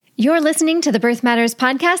You're listening to the Birth Matters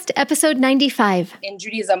Podcast, episode 95. In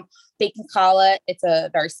Judaism, baking challah, it's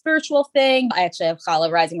a very spiritual thing. I actually have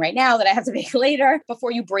challah rising right now that I have to bake later.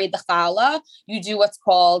 Before you braid the challah, you do what's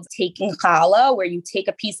called taking challah, where you take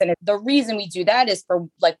a piece. And the reason we do that is for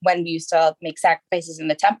like when we used to make sacrifices in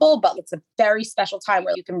the temple, but it's a very special time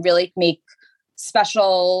where you can really make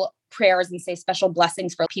special prayers and say special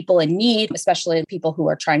blessings for people in need, especially people who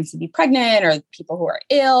are trying to be pregnant or people who are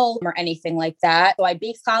ill or anything like that. So I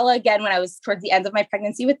baked challah again when I was towards the end of my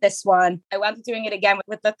pregnancy with this one. I wound up doing it again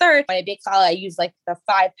with the third. When I baked challah, I used like the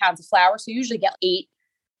 5 pounds of flour. So you usually get 8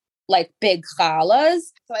 like big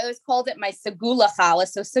challahs. So I always called it my segula challah.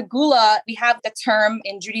 So segula, we have the term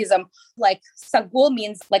in Judaism, like sagul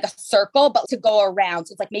means like a circle, but to go around.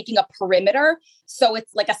 So it's like making a perimeter. So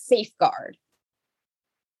it's like a safeguard.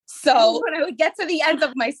 So when I would get to the end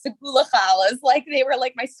of my segula challahs, like they were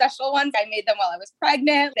like my special ones, I made them while I was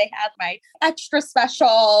pregnant. They had my extra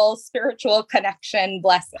special spiritual connection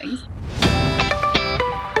blessings.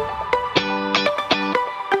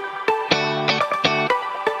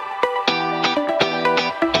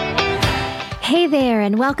 Hey there,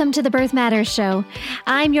 and welcome to the Birth Matters Show.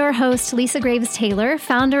 I'm your host, Lisa Graves Taylor,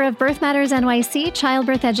 founder of Birth Matters NYC,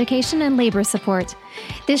 Childbirth Education and Labor Support.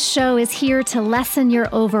 This show is here to lessen your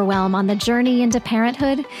overwhelm on the journey into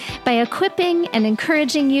parenthood by equipping and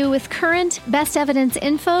encouraging you with current, best evidence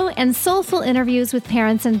info and soulful interviews with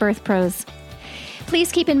parents and birth pros.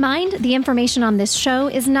 Please keep in mind, the information on this show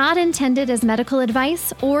is not intended as medical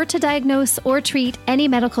advice or to diagnose or treat any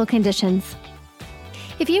medical conditions.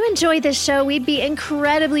 If you enjoy this show, we'd be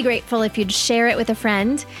incredibly grateful if you'd share it with a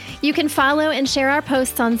friend. You can follow and share our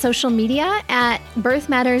posts on social media at Birth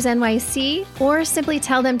Matters NYC, or simply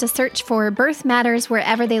tell them to search for Birth Matters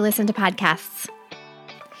wherever they listen to podcasts.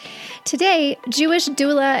 Today, Jewish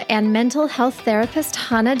doula and mental health therapist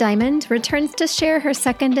Hannah Diamond returns to share her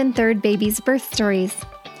second and third baby's birth stories.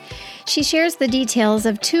 She shares the details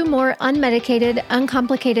of 2 more unmedicated,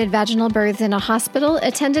 uncomplicated vaginal births in a hospital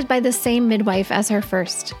attended by the same midwife as her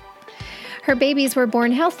first. Her babies were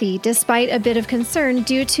born healthy, despite a bit of concern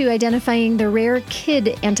due to identifying the rare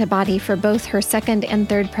KID antibody for both her second and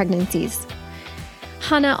third pregnancies.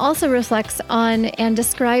 Hannah also reflects on and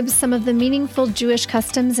describes some of the meaningful Jewish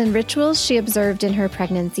customs and rituals she observed in her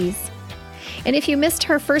pregnancies. And if you missed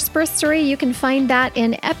her first birth story, you can find that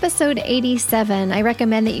in episode 87. I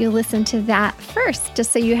recommend that you listen to that first,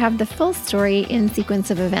 just so you have the full story in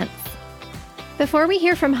sequence of events. Before we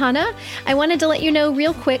hear from Hannah, I wanted to let you know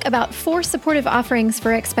real quick about 4 supportive offerings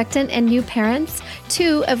for expectant and new parents,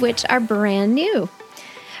 2 of which are brand new.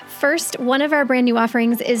 First, one of our brand new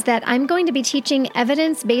offerings is that I'm going to be teaching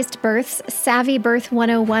Evidence-Based Birth's Savvy Birth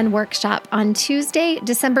 101 workshop on Tuesday,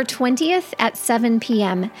 December 20th at 7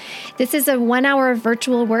 p.m. This is a 1-hour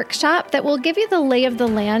virtual workshop that will give you the lay of the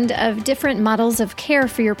land of different models of care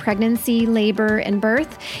for your pregnancy, labor, and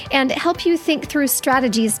birth, and help you think through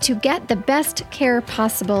strategies to get the best care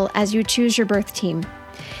possible as you choose your birth team.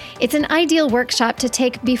 It's an ideal workshop to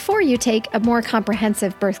take before you take a more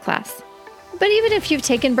comprehensive birth class. But even if you've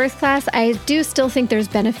taken birth class, I do still think there's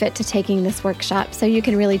benefit to taking this workshop, so you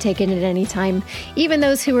can really take it at any time. Even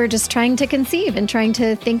those who are just trying to conceive and trying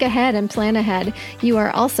to think ahead and plan ahead, you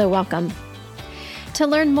are also welcome. To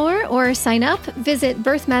learn more or sign up, visit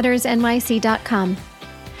birthmattersnyc.com.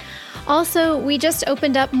 Also, we just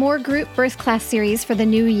opened up more group birth class series for the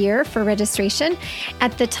new year for registration.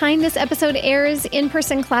 At the time this episode airs,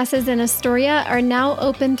 in-person classes in Astoria are now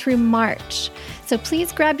open through March. So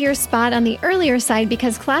please grab your spot on the earlier side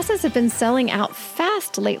because classes have been selling out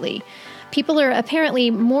fast lately. People are apparently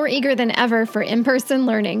more eager than ever for in-person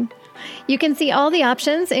learning. You can see all the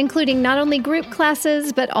options, including not only group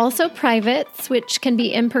classes, but also privates, which can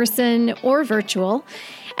be in-person or virtual,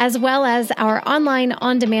 as well as our online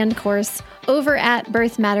on-demand course over at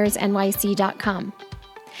birthmattersnyc.com.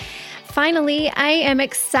 Finally, I am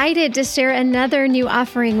excited to share another new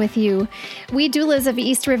offering with you. We doulas of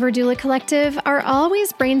East River Doula Collective are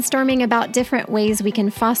always brainstorming about different ways we can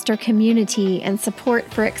foster community and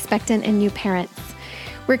support for expectant and new parents.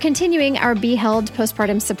 We're continuing our Be Held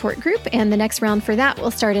postpartum support group, and the next round for that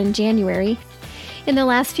will start in January. In the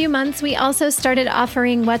last few months, we also started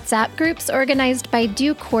offering WhatsApp groups organized by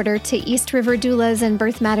due quarter to East River doulas and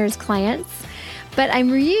Birth Matters clients. But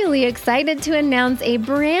I'm really excited to announce a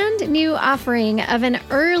brand new offering of an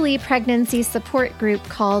early pregnancy support group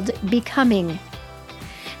called Becoming.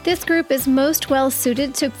 This group is most well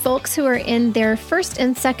suited to folks who are in their first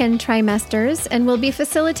and second trimesters and will be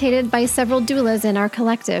facilitated by several doulas in our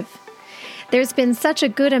collective. There's been such a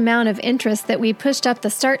good amount of interest that we pushed up the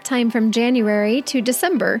start time from January to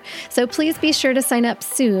December, so please be sure to sign up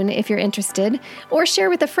soon if you're interested, or share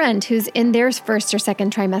with a friend who's in their first or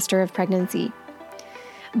second trimester of pregnancy.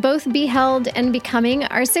 Both Be Held and Becoming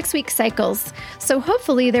are 6-week cycles, so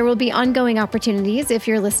hopefully there will be ongoing opportunities if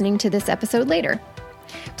you're listening to this episode later.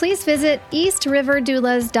 Please visit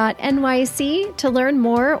eastriverdoulas.nyc to learn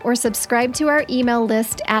more or subscribe to our email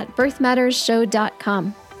list at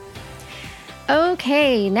birthmattersshow.com.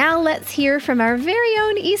 Okay, now let's hear from our very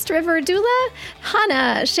own East River doula,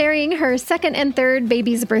 Hannah, sharing her second and third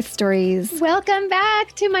baby's birth stories. Welcome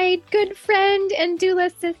back to my good friend and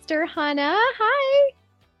doula sister, Hannah. Hi.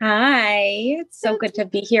 Hi, it's so good to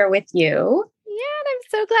be here with you. Yeah, and I'm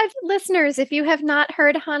so glad, listeners, if you have not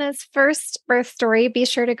heard Hannah's first birth story, be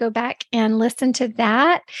sure to go back and listen to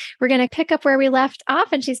that. We're going to pick up where we left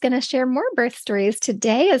off, and she's going to share more birth stories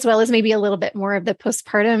today, as well as maybe a little bit more of the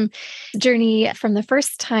postpartum journey from the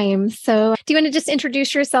first time. So do you want to just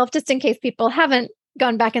introduce yourself, just in case people haven't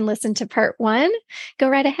gone back and listened to part one? Go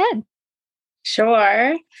right ahead.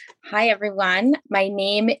 Sure. Hi, everyone. My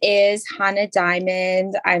name is Hannah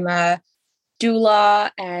Diamond. I'm a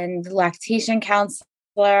doula and lactation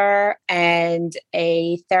counselor and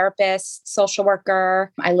a therapist, social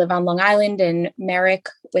worker. I live on Long Island in Merrick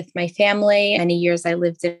with my family. Many years I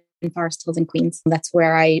lived in Forest Hills in Queens. That's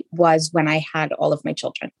where I was when I had all of my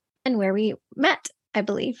children. And where we met, I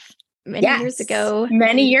believe. Many years ago.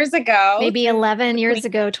 Many years ago. Maybe 11 years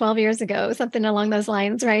ago, 12 years ago, something along those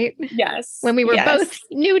lines, right? Yes. When we were both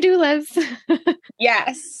new doulas.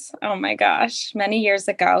 Yes. Oh my gosh. Many years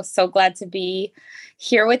ago. So glad to be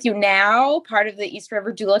here with you now, part of the East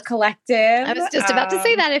River Doula Collective. I was just about to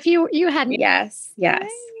say that if you hadn't. Yes. Yes. Right.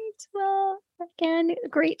 Well, again,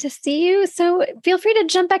 great to see you. So feel free to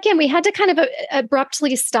jump back in. We had to kind of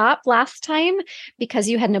abruptly stop last time because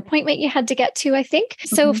you had an appointment you had to get to, I think.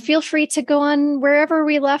 So feel free to go on wherever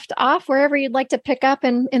we left off, wherever you'd like to pick up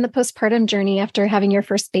in the postpartum journey after having your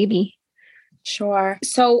first baby. Sure.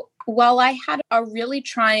 So while I had a really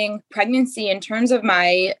trying pregnancy in terms of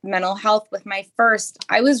my mental health with my first,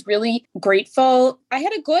 I was really grateful. I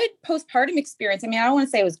had a good postpartum experience. I mean, I don't want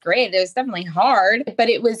to say it was great. It was definitely hard, but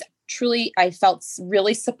it was truly, I felt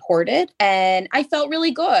really supported and I felt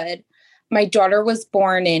really good. My daughter was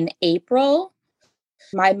born in April.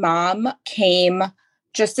 My mom came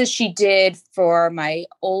just as she did for my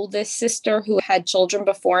oldest sister who had children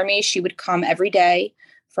before me. She would come every day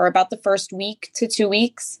for about the first week to 2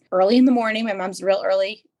 weeks, early in the morning. My mom's a real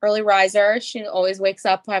early riser. She always wakes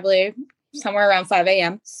up probably somewhere around 5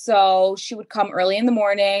 a.m. So she would come early in the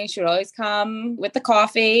morning. She would always come with the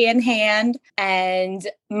coffee in hand. And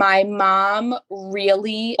my mom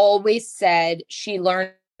really always said she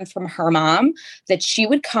learned from her mom that she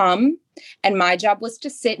would come and my job was to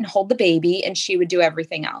sit and hold the baby and she would do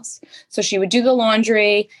everything else. So she would do the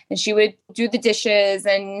laundry and she would do the dishes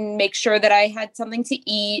and make sure that I had something to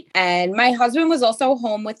eat. And my husband was also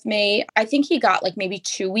home with me. I think he got like maybe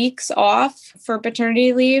 2 weeks off for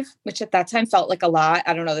paternity leave, which at that time felt like a lot.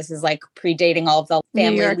 I don't know. This is like predating all of the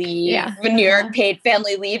family leave, New York paid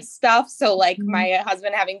family leave stuff. So like my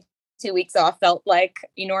husband having 2 weeks off felt like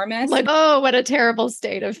enormous. Like, oh, what a terrible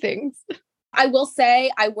state of things. I will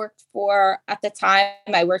say I worked at the time,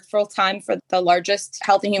 I worked full time for the largest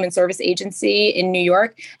health and human service agency in New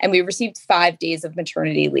York, and we received 5 days of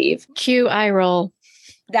maternity leave. Cue eye roll.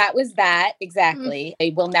 That was that. Exactly.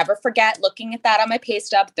 I will never forget looking at that on my pay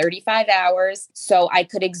stub, 35 hours. So I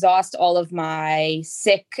could exhaust all of my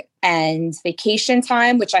sick and vacation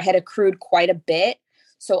time, which I had accrued quite a bit.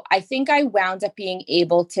 So I think I wound up being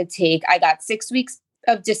able to I got 6 weeks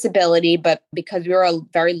of disability, but because we were a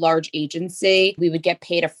very large agency, we would get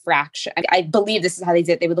paid a fraction. I believe this is how they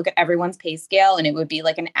did it. They would look at everyone's pay scale and it would be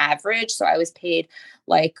like an average. So I was paid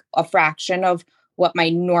like a fraction of what my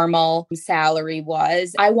normal salary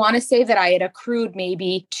was. I want to say that I had accrued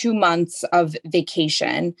maybe 2 months of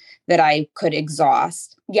vacation that I could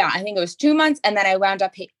exhaust. Yeah, I think it was 2 months. And then I wound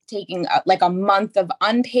up taking like a month of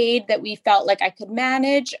unpaid that we felt like I could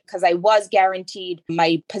manage because I was guaranteed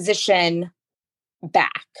my position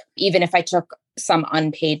back, even if I took some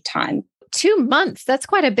unpaid time. 2 months, that's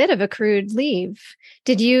quite a bit of accrued leave.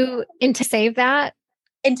 Did you save that?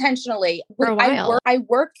 Intentionally. For a while. I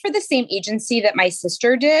worked for the same agency that my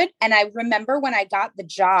sister did. And I remember when I got the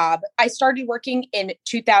job, I started working in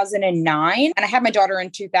 2009 and I had my daughter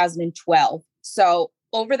in 2012. So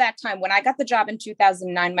over that time, when I got the job in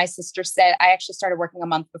 2009, my sister said, I actually started working a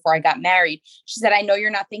month before I got married. She said, I know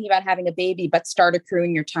you're not thinking about having a baby, but start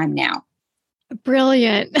accruing your time now.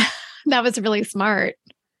 Brilliant. That was really smart.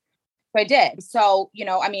 So I did. So,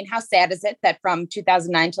 I mean, how sad is it that from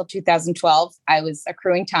 2009 till 2012, I was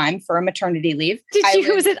accruing time for a maternity leave.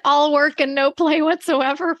 Was it all work and no play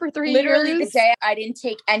whatsoever for 3 years? Literally the day I didn't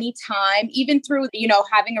take any time, even through,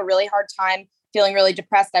 having a really hard time, feeling really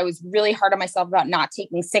depressed. I was really hard on myself about not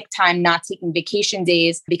taking sick time, not taking vacation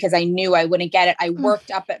days because I knew I wouldn't get it. I worked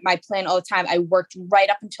up at my plan all the time. I worked right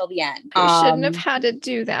up until the end. You shouldn't have had to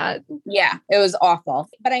do that. Yeah, it was awful.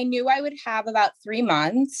 But I knew I would have about 3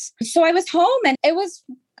 months. So I was home and it was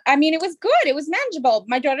good. It was manageable.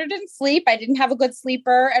 My daughter didn't sleep. I didn't have a good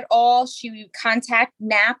sleeper at all. She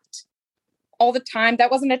napped all the time.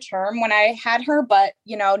 That wasn't a term when I had her, but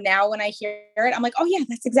now when I hear it, I'm like, oh yeah,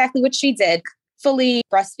 that's exactly what she did. Fully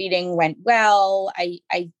breastfeeding went well.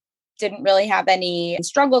 I didn't really have any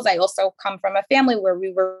struggles. I also come from a family where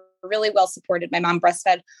we were really well supported. My mom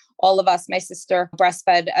breastfed all of us. My sister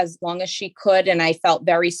breastfed as long as she could. And I felt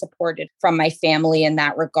very supported from my family in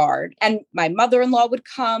that regard. And my mother-in-law would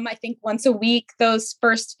come, I think once a week, those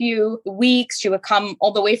first few weeks. She would come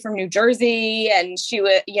all the way from New Jersey and she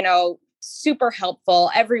would, super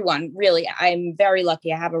helpful. Everyone, really, I'm very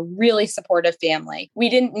lucky. I have a really supportive family. We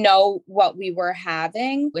didn't know what we were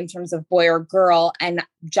having in terms of boy or girl. And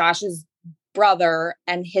Josh's brother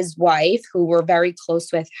and his wife, who we're very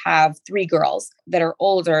close with, have 3 girls that are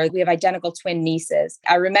older. We have identical twin nieces.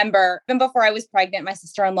 I remember even before I was pregnant, my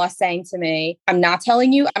sister-in-law saying to me, I'm not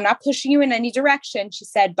telling you, I'm not pushing you in any direction. She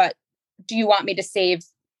said, but do you want me to save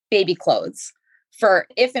baby clothes for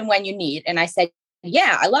if and when you need? And I said,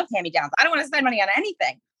 yeah, I love hand-me-downs. I don't want to spend money on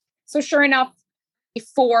anything. So sure enough,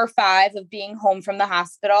 4 or 5 of being home from the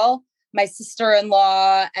hospital, my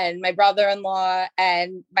sister-in-law and my brother-in-law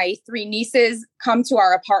and my 3 nieces come to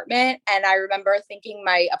our apartment. And I remember thinking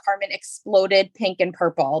my apartment exploded pink and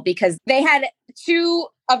purple because they had 2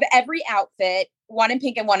 of every outfit, 1 in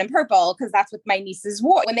pink and 1 in purple, because that's what my nieces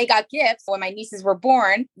wore. When they got gifts, when my nieces were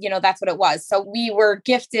born, that's what it was. So we were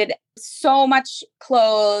gifted so much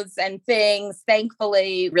clothes and things,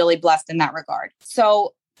 thankfully, really blessed in that regard.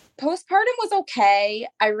 So postpartum was okay.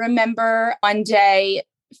 I remember one day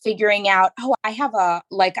figuring out, I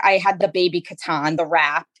had the baby Catan, the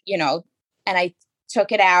wrap, and I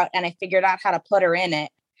took it out and I figured out how to put her in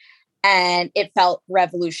it. And it felt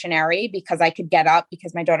revolutionary because I could get up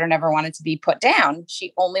because my daughter never wanted to be put down.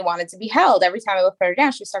 She only wanted to be held. Every time I would put her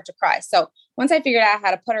down, she'd start to cry. So once I figured out how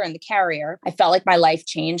to put her in the carrier, I felt like my life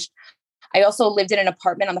changed. I also lived in an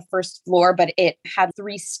apartment on the first floor, but it had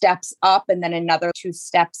 3 steps up and then another 2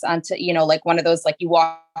 steps onto, like one of those, like you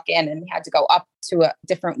walk in and you had to go up to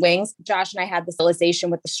different wings. Josh and I had this realization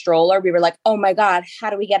with the stroller. We were like, oh my God, how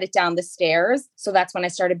do we get it down the stairs? So that's when I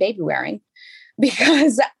started baby wearing.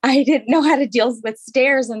 Because I didn't know how to deal with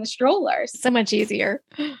stairs and the strollers. So much easier.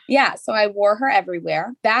 Yeah. So I wore her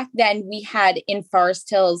everywhere. Back then we had in Forest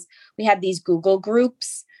Hills, we had these Google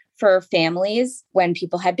groups for families when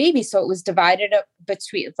people had babies. So it was divided up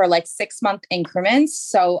for like 6-month increments.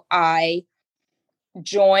 So I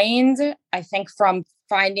joined, I think from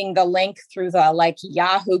finding the link through the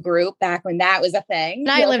Yahoo group back when that was a thing.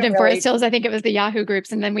 And I lived in Forest Hills. I think it was the Yahoo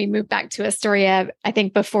groups. And then we moved back to Astoria, I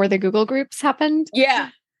think before the Google groups happened. Yeah.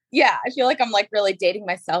 Yeah. I feel like I'm really dating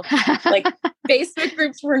myself. Facebook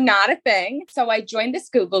groups were not a thing. So I joined this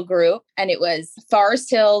Google group and it was Forest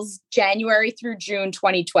Hills, January through June,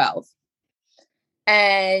 2012.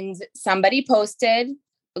 And somebody posted,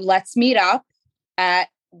 let's meet up at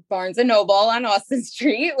Barnes and Noble on Austin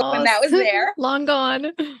Street when that was there. Long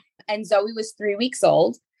gone. And Zoe was 3 weeks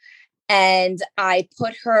old. And I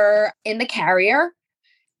put her in the carrier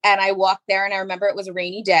and I walked there and I remember it was a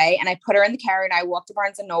rainy day and I put her in the carrier and I walked to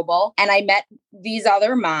Barnes and Noble and I met these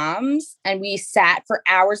other moms and we sat for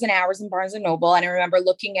hours and hours in Barnes and Noble. And I remember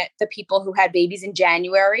looking at the people who had babies in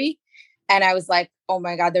January and I was like, oh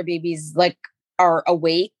my God, their babies are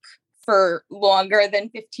awake for longer than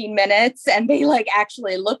 15 minutes and they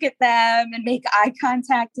actually look at them and make eye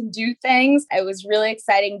contact and do things. It was really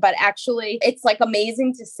exciting, but actually it's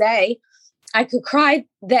amazing to say I could cry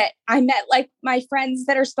that I met my friends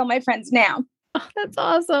that are still my friends now. Oh, that's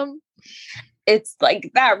awesome. It's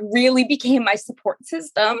that really became my support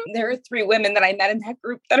system. There are 3 women that I met in that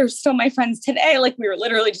group that are still my friends today. We were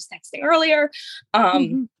literally just texting earlier.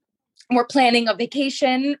 We're planning a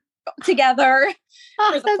vacation together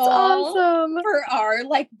for the fall awesome. For our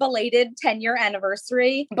belated 10-year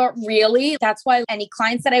anniversary. But really, that's why any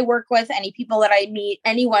clients that I work with, any people that I meet,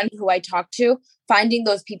 anyone who I talk to, finding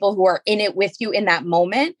those people who are in it with you in that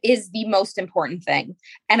moment is the most important thing.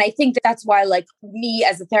 And I think that's why me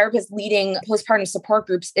as a therapist leading postpartum support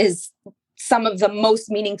groups is some of the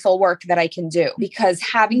most meaningful work that I can do, because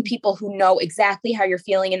having people who know exactly how you're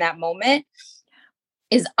feeling in that moment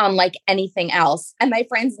is unlike anything else. And my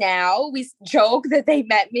friends now, we joke that they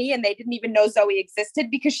met me and they didn't even know Zoe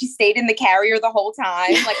existed because she stayed in the carrier the whole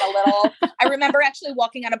time. Like a little, I remember actually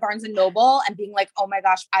walking out of Barnes and Noble and being like, oh my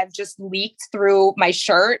gosh, I've just leaked through my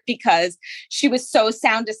shirt because she was so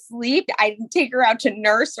sound asleep. I didn't take her out to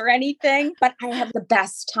nurse or anything, but I had the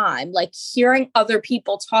best time. Like hearing other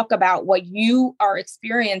people talk about what you are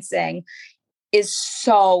experiencing is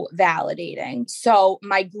so validating. So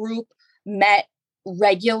my group met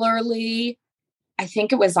regularly. I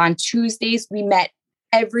think it was on Tuesdays. We met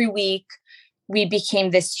every week. We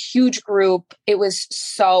became this huge group. It was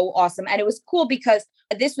so awesome. And it was cool because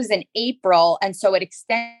this was in April. And so it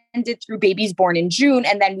extended through babies born in June.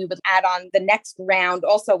 And then we would add on the next round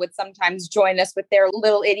also would sometimes join us with their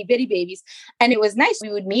little itty bitty babies. And it was nice.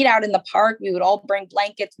 We would meet out in the park. We would all bring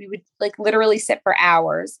blankets. We would like literally sit for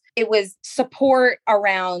hours. It was support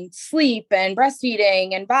around sleep and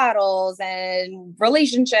breastfeeding and bottles and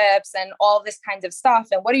relationships and all this kinds of stuff.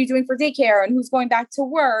 And what are you doing for daycare and who's going back to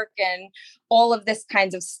work and all of this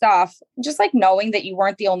kinds of stuff. Just like knowing that you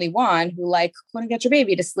weren't the only one who like couldn't get your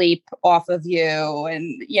baby to sleep off of you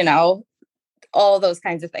and, you know, all those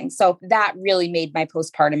kinds of things. So that really made my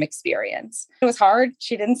postpartum experience. It was hard.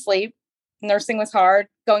 She didn't sleep. Nursing was hard.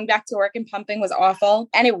 Going back to work and pumping was awful.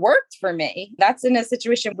 And it worked for me. That's in a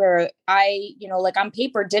situation where I, you know, like on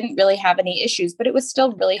paper didn't really have any issues, but it was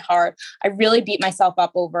still really hard. I really beat myself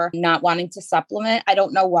up over not wanting to supplement. I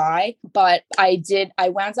don't know why, but I did. I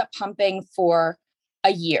wound up pumping for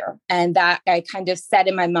a year. And that I kind of set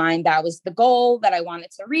in my mind, that was the goal that I wanted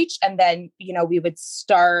to reach. And then, you know, we would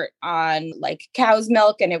start on like cow's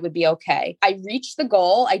milk and it would be okay. I reached the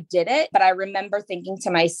goal. I did it. But I remember thinking to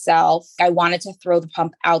myself, I wanted to throw the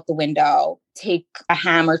pump out the window, take a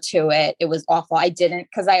hammer to it. It was awful. I didn't,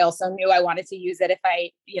 because I also knew I wanted to use it if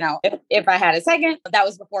I, you know, if I had a second. That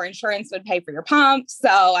was before insurance would pay for your pump. So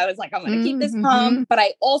I was like, I'm going to keep this pump. But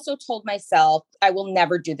I also told myself, I will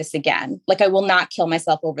never do this again. Like I will not kill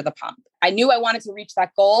myself over the pump. I knew I wanted to reach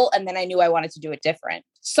that goal. And then I knew I wanted to do it different.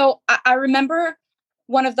 So I remember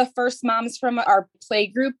one of the first moms from our play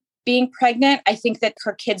group being pregnant. I think that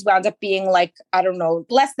her kids wound up being like, I don't know,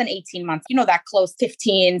 less than 18 months, you know, that close,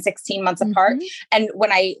 15, 16 months apart. And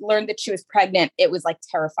when I learned that she was pregnant, it was like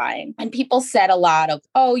terrifying. And people said a lot of,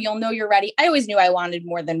 oh, you'll know you're ready. I always knew I wanted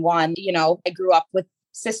more than one. You know, I grew up with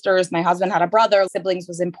sisters. My husband had a brother. Siblings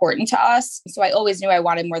was important to us. So I always knew I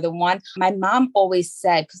wanted more than one. My mom always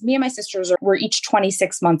said, because me and my sisters were each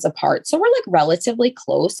 26 months apart. So we're like relatively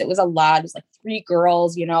close. It was a lot. It was like 3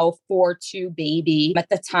 girls, you know, 4-2 baby at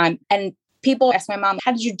the time. And people ask my mom,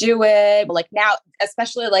 how did you do it? Like now,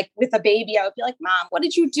 especially like with a baby, I would be like, Mom, what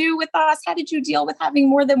did you do with us? How did you deal with having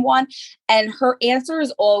more than one? And her answer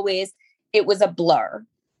is always, it was a blur.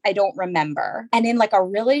 I don't remember. And in like a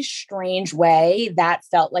really strange way, that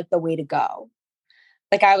felt like the way to go.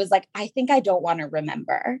 Like I was like, I think I don't want to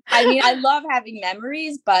remember. I mean, I love having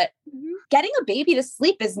memories, but getting a baby to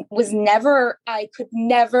sleep was never, I could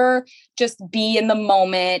never just be in the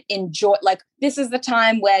moment, enjoy, like this is the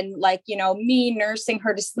time when like, you know, me nursing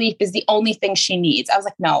her to sleep is the only thing she needs. I was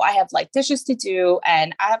like, no, I have like dishes to do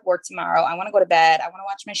and I have work tomorrow. I want to go to bed. I want to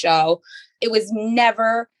watch my show. It was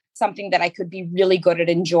never something that I could be really good at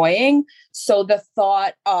enjoying. So the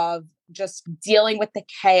thought of just dealing with the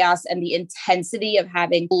chaos and the intensity of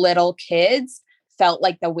having little kids felt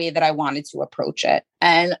like the way that I wanted to approach it.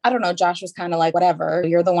 And I don't know, Josh was kind of like, whatever,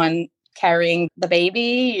 you're the one carrying the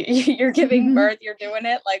baby, you're giving birth, you're doing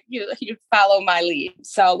it, like you follow my lead.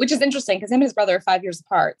 So, which is interesting because him and his brother are 5 years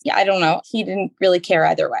apart. Yeah, I don't know. He didn't really care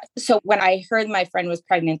either way. So when I heard my friend was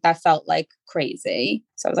pregnant, that felt like crazy.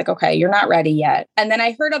 So I was like, okay, you're not ready yet. And then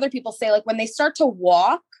I heard other people say like when they start to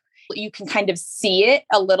walk, you can kind of see it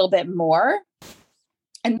a little bit more.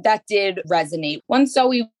 And that did resonate. Once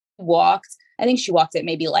Zoe walked, I think she walked at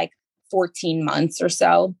maybe like 14 months or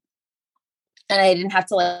so. And I didn't have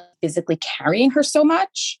to like physically carrying her so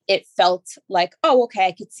much. It felt like, oh, okay,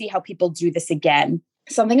 I could see how people do this again.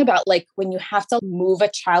 Something about like when you have to move a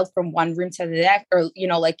child from one room to the next, or, you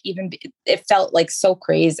know, like even it felt like so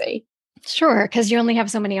crazy. Sure, because you only have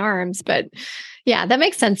so many arms. But yeah, that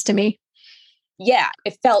makes sense to me. Yeah,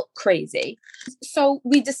 it felt crazy. So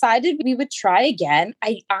we decided we would try again.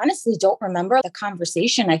 I honestly don't remember the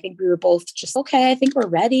conversation. I think we were both just, okay, I think we're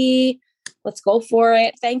ready. Let's go for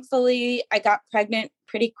it. Thankfully, I got pregnant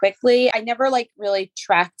pretty quickly. I never like really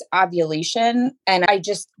tracked ovulation. And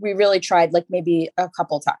we really tried like maybe a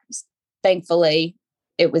couple times. Thankfully,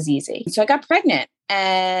 it was easy. So I got pregnant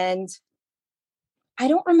and I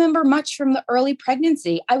don't remember much from the early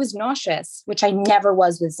pregnancy. I was nauseous, which I never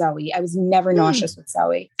was with Zoe. I was never nauseous with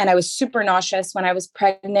Zoe. And I was super nauseous when I was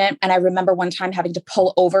pregnant. And I remember one time having to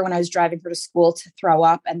pull over when I was driving her to school to throw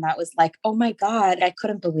up. And that was like, oh my God, I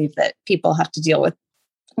couldn't believe that people have to deal with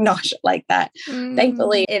nausea like that.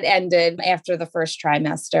 Thankfully, it ended after the first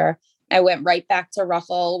trimester. I went right back to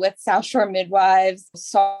Russell with South Shore Midwives,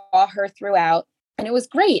 saw her throughout, and it was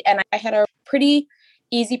great. And I had a pretty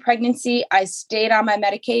easy pregnancy. I stayed on my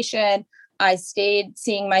medication. I stayed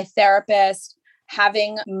seeing my therapist.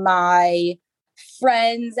 Having my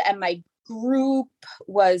friends and my group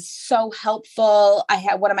was so helpful. I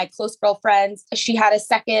had one of my close girlfriends. She had a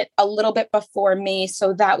second a little bit before me.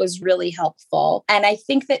 So that was really helpful. And I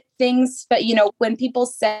think that but when people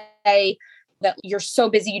say that you're so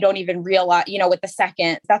busy, you don't even realize, with the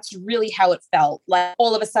second, that's really how it felt. Like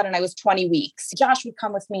all of a sudden I was 20 weeks. Josh would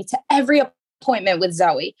come with me to every appointment with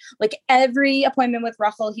Zoe, like every appointment with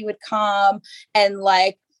Rachel, he would come and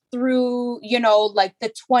like through, like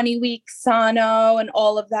the 20-week sono and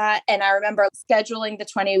all of that. And I remember scheduling the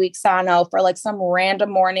 20-week sono for like some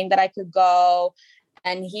random morning that I could go.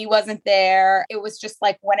 And he wasn't there. It was just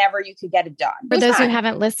like whenever you could get it done. For those who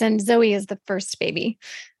haven't listened, Zoe is the first baby.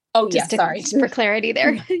 Oh, yeah, sorry. For clarity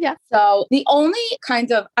there. Yeah. So the only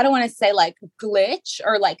kind of, I don't want to say like glitch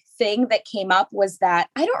or like thing that came up was that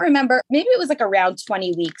I don't remember, maybe it was like around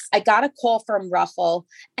 20 weeks. I got a call from Rachel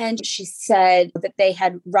and she said that they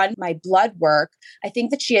had run my blood work. I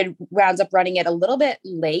think that she had wound up running it a little bit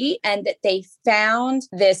late and that they found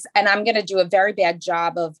this, and I'm going to do a very bad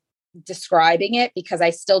job of describing it because I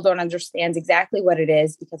still don't understand exactly what it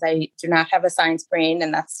is because I do not have a science brain.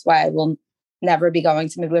 And that's why I will never be going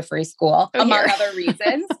to midwifery school, among other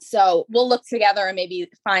reasons. So we'll look together and maybe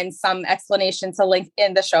find some explanation to link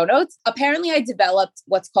in the show notes. Apparently, I developed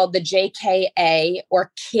what's called the JKA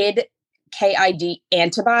or KID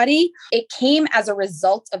antibody. It came as a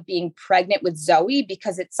result of being pregnant with Zoe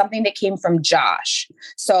because it's something that came from Josh.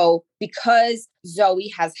 So because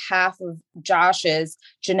Zoe has half of Josh's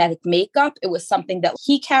genetic makeup, it was something that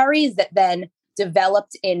he carries that then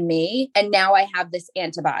developed in me. And now I have this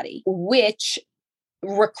antibody, which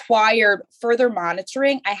required further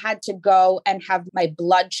monitoring. I had to go and have my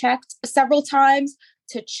blood checked several times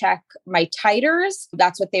to check my titers.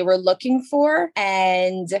 That's what they were looking for.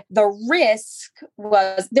 And the risk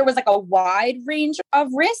there was like a wide range of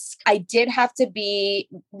risk. Rachel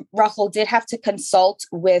did have to consult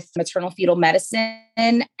with maternal fetal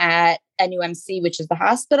medicine at NUMC, which is the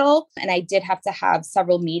hospital. And I did have to have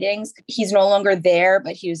several meetings. He's no longer there,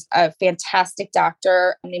 but he was a fantastic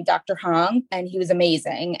doctor named Dr. Hong. And he was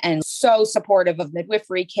amazing and so supportive of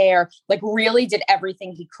midwifery care, like really did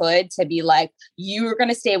everything he could to be like, you're going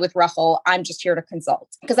to stay with Rachel. I'm just here to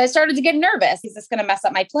consult. Because I started to get nervous. Is this going to mess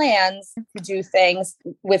up my plans to do things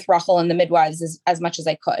with Rachel and the midwives as much as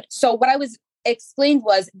I could? So what I was explained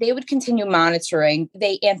was they would continue monitoring.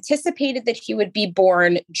 They anticipated that he would be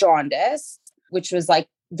born jaundice, which was like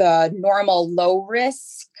the normal low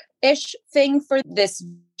risk-ish thing for this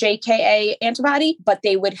JKA antibody, but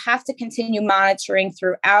they would have to continue monitoring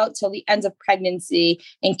throughout till the end of pregnancy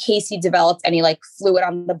in case he developed any like fluid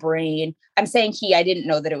on the brain. I'm saying I didn't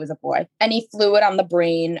know that it was a boy, any fluid on the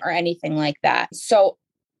brain or anything like that. So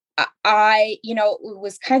it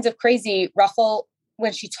was kind of crazy. Rachel,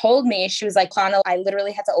 when she told me, she was like, Lana, I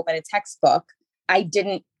literally had to open a textbook. I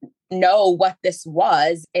didn't know what this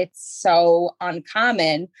was. It's so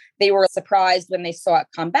uncommon. They were surprised when they saw it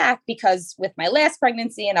come back because with my last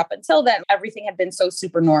pregnancy and up until then, everything had been so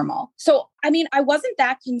super normal. So, I wasn't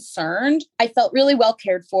that concerned. I felt really well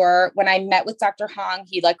cared for. When I met with Dr. Hong,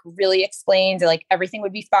 he like really explained like everything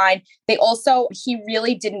would be fine. He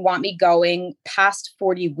really didn't want me going past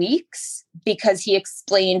 40 weeks because he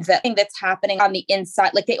explained that thing that's happening on the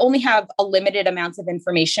inside, like they only have a limited amount of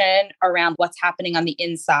information around what's happening on the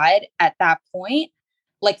inside at that point,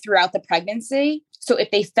 like throughout the pregnancy. So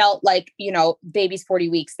if they felt like, baby's 40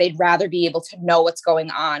 weeks, they'd rather be able to know what's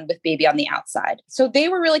going on with baby on the outside. So they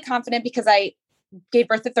were really confident because I gave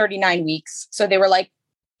birth at 39 weeks. So they were like,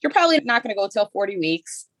 you're probably not going to go till 40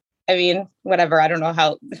 weeks. Whatever. I don't know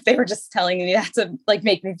how they were just telling me that to like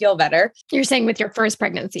make me feel better. You're saying with your first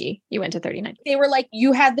pregnancy, you went to 39. They were like,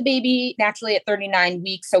 you had the baby naturally at 39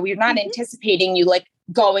 weeks. So we're not anticipating you like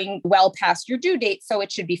going well past your due date. So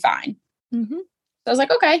it should be fine. Mm-hmm. So I was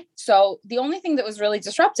like, okay. So the only thing that was really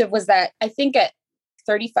disruptive was that I think at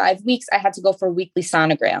 35 weeks, I had to go for weekly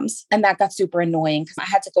sonograms. And that got super annoying because I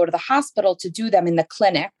had to go to the hospital to do them in the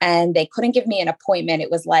clinic and they couldn't give me an appointment.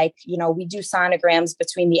 It was like, we do sonograms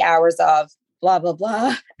between the hours of blah, blah,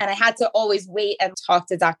 blah. And I had to always wait and talk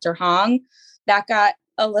to Dr. Hong. That got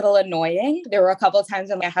a little annoying. There were a couple of times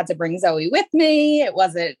when I had to bring Zoe with me. It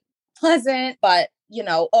wasn't pleasant, but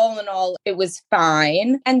all in all, it was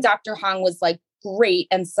fine. And Dr. Hong was like great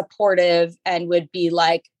and supportive and would be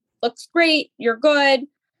like, looks great. You're good.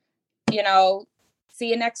 See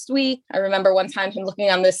you next week. I remember one time him looking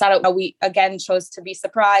on the side. We again chose to be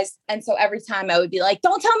surprised. And so every time I would be like,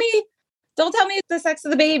 don't tell me the sex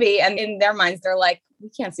of the baby. And in their minds, they're like, we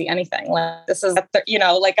can't see anything. Like, this is,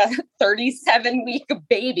 like a 37-week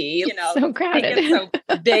baby, So crowded. It's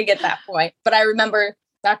so big at that point. But I remember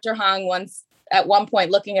Dr. Hong at one point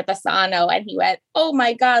looking at the Sano and he went, oh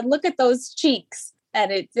my God, look at those cheeks. And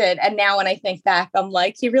it did. And now when I think back, I'm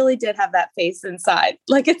like, he really did have that face inside.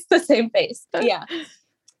 Like it's the same face. Yeah.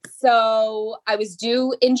 So I was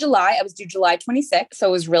due in July. I was due July 26th. So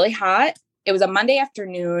it was really hot. It was a Monday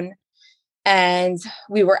afternoon. And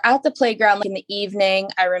we were at the playground in the evening.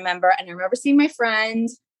 I remember seeing my friend,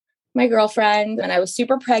 my girlfriend, and I was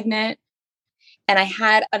super pregnant. And I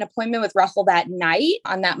had an appointment with Rachel that night,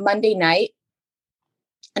 on that Monday night.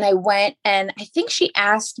 And I went and I think she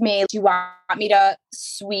asked me, do you want me to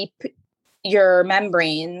sweep your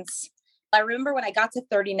membranes? I remember when I got to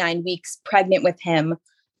 39 weeks pregnant with him,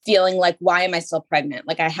 feeling like, why am I still pregnant?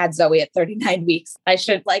 Like I had Zoe at 39 weeks. I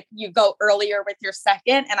should you go earlier with your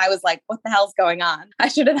second. And I was like, what the hell's going on? I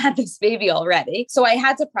should have had this baby already. So I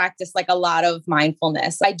had to practice a lot of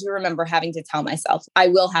mindfulness. I do remember having to tell myself, I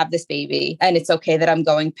will have this baby. And it's okay that I'm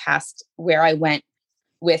going past where I went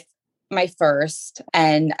with my first.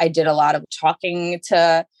 And I did a lot of talking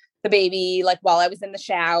to the baby, while I was in the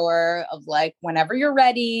shower of whenever you're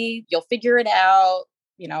ready, you'll figure it out.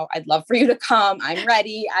 I'd love for you to come. I'm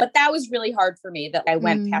ready. But that was really hard for me that I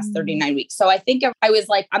went past 39 weeks. So I think I was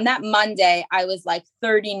on that Monday, I was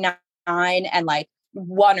 39 and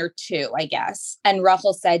 1 or 2, I guess. And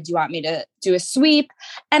Rachel said, do you want me to do a sweep?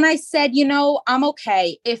 And I said, I'm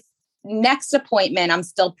okay. If next appointment I'm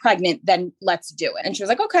still pregnant, then let's do it. And she was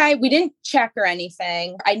like, okay. We didn't check or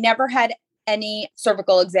anything. I never had any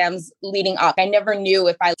cervical exams leading up. I never knew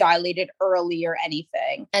if I dilated early or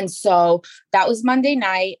anything. And so that was Monday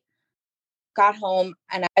night, got home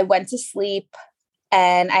and I went to sleep.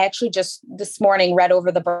 And I actually just this morning read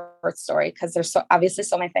over the birth story because there's obviously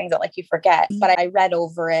so many things that you forget, but I read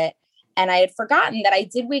over it and I had forgotten that I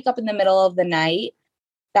did wake up in the middle of the night,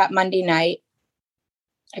 that Monday night.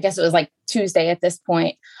 I guess it was Tuesday at this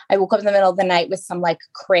point. I woke up in the middle of the night with some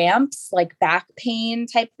cramps, back pain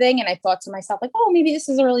type thing. And I thought to myself, oh, maybe this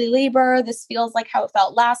is early labor. This feels like how it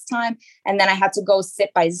felt last time. And then I had to go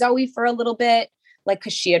sit by Zoe for a little bit,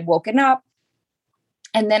 because she had woken up.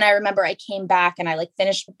 And then I remember I came back and I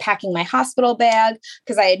finished packing my hospital bag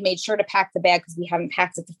because I had made sure to pack the bag because we hadn't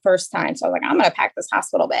packed it the first time. So I was I'm going to pack this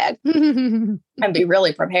hospital bag and be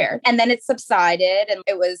really prepared. And then it subsided and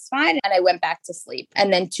it was fine. And I went back to sleep.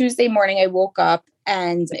 And then Tuesday morning, I woke up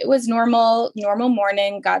and it was normal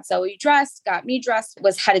morning, got Zoe dressed, got me dressed,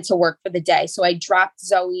 was headed to work for the day. So I dropped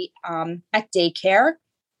Zoe at daycare.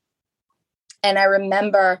 And I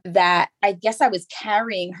remember that I guess I was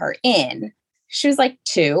carrying her in. She was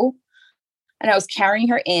 2 and I was carrying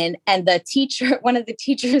her in and one of the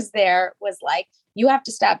teachers there was like, you have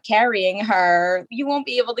to stop carrying her. You won't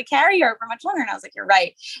be able to carry her for much longer. And I was like, you're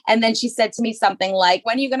right. And then she said to me something like,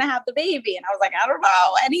 when are you going to have the baby? And I was like, I don't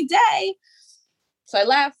know, any day. So I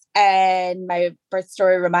left and my birth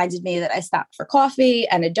story reminded me that I stopped for coffee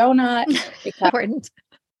and a donut because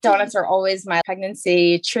donuts are always my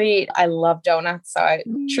pregnancy treat. I love donuts. So I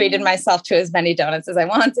treated myself to as many donuts as I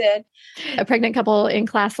wanted. A pregnant couple in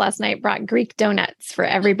class last night brought Greek donuts for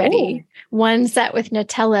everybody. Ooh. One set with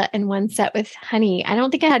Nutella and one set with honey. I don't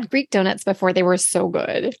think I had Greek donuts before. They were so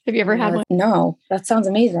good. Have you ever had one? No, that sounds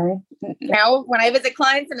amazing. Now, when I visit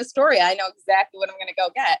clients in Astoria, I know exactly what I'm going to go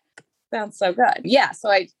get. Sounds so good. Yeah. So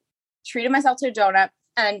I treated myself to a donut.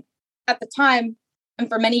 And at the time, and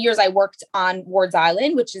for many years, I worked on Ward's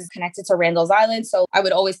Island, which is connected to Randall's Island. So I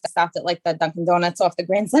would always stop at the Dunkin' Donuts off the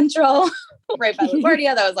Grand Central, right by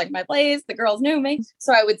LaGuardia. That was my place. The girls knew me.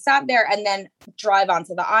 So I would stop there and then drive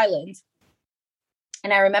onto the island.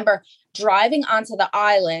 And I remember driving onto the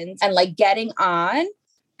island and getting on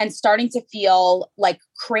and starting to feel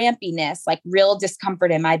crampiness, real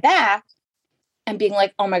discomfort in my back and being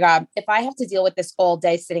oh my God, if I have to deal with this all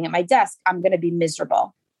day sitting at my desk, I'm going to be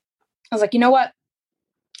miserable. I was like, you know what?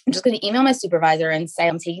 I'm just going to email my supervisor and say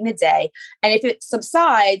I'm taking the day. And if it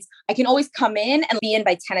subsides, I can always come in and be in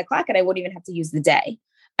by 10 o'clock and I wouldn't even have to use the day.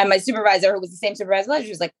 And my supervisor, who was the same supervisor, she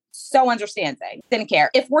was so understanding, didn't care.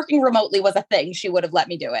 If working remotely was a thing, she would have let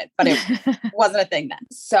me do it, but it wasn't a thing then.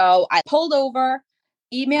 So I pulled over,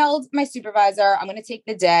 emailed my supervisor, I'm going to take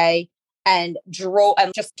the day. and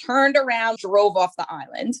just turned around, drove off the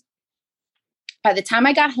island. By the time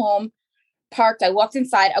I got home, parked, I walked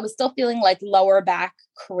inside. I was still feeling like lower back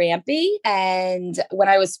crampy. And when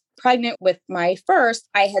I was pregnant with my first,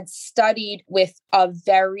 I had studied with a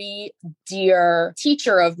very dear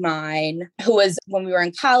teacher of mine who was, when we were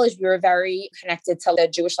in college, we were very connected to the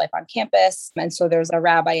Jewish life on campus. And so there's a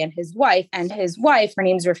rabbi and his wife, her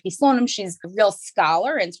name's Rivki Slonim. She's a real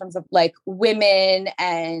scholar in terms of like women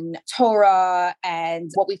and Torah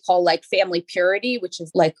and what we call like family purity, which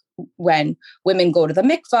is like when women go to the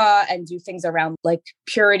mikvah and do things around like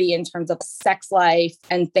purity in terms of sex life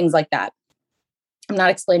and things like that. I'm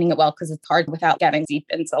not explaining it well because it's hard without getting deep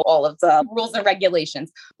into all of the rules and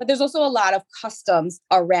regulations. But there's also a lot of customs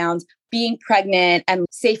around being pregnant and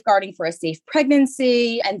safeguarding for a safe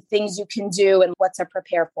pregnancy and things you can do and what to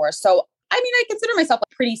prepare for. So, I mean, I consider myself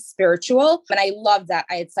pretty spiritual, and I love that.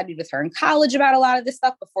 I had studied with her in college about a lot of this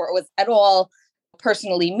stuff before it was at all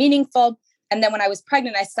personally meaningful. And then when I was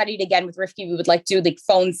pregnant, I studied again with Rivki. We would like do like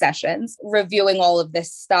phone sessions, reviewing all of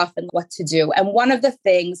this stuff and what to do. And one of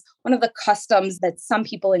the customs that some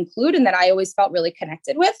people include and that I always felt really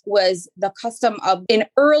connected with was the custom of in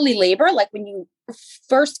early labor, like when you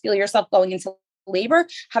first feel yourself going into labor,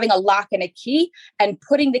 having a lock and a key and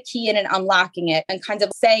putting the key in and unlocking it and kind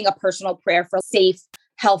of saying a personal prayer for safe,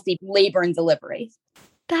 healthy labor and delivery.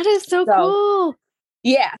 That is so cool.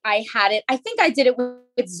 Yeah, I had it. I think I did it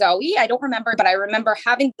with Zoe. I don't remember, but I remember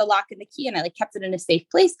having the lock and the key and I like kept it in a safe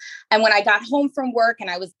place. And when I got home from work and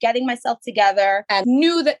I was getting myself together and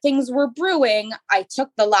knew that things were brewing, I took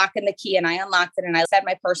the lock and the key and I unlocked it and I said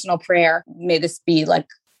my personal prayer. May this be like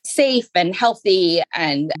safe and healthy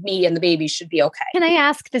and me and the baby should be okay. Can I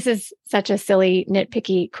ask, this is such a silly,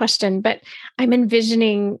 nitpicky question, but I'm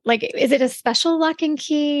envisioning, like, is it a special lock and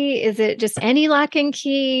key? Is it just any lock and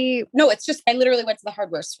key? No, it's just, I literally went to the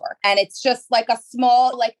hardware store and it's just like a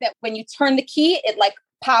small, like that when you turn the key, it like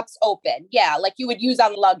pops open. Yeah, like you would use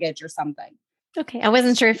on luggage or something. Okay. I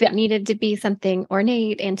wasn't sure if it needed to be something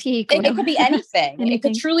ornate, antique. It could be anything. It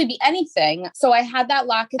could truly be anything. So I had that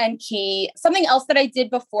lock and key. Something else that I did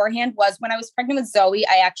beforehand was when I was pregnant with Zoe,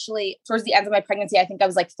 I actually, towards the end of my pregnancy, I think I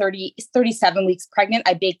was like 37 weeks pregnant.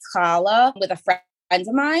 I baked challah with a friend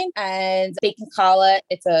of mine, and baking challah,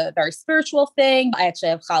 it's a very spiritual thing. I actually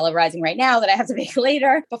have challah rising right now that I have to bake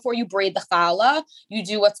later. Before you braid the challah, you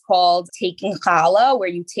do what's called taking challah, where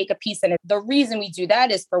you take a piece. And the reason we do that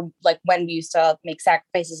is for like when we used to make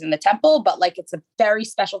sacrifices in the temple, but like it's a very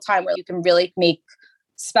special time where you can really make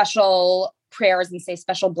special prayers and say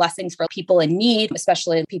special blessings for people in need,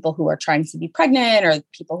 especially people who are trying to be pregnant or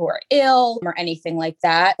people who are ill or anything like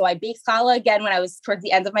that. So I baked challah again when I was towards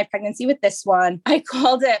the end of my pregnancy with this one. I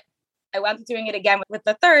wound up doing it again with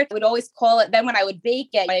the third. I would always call it, then when I would bake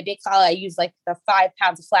it, when I bake challah, I use like the 5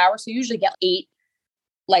 pounds of flour. So you usually get 8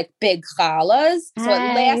 like big challahs. So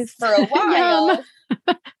it lasts for a while.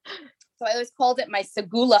 So I always called it my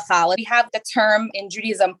segula challah. We have the term in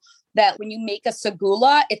Judaism that when you make a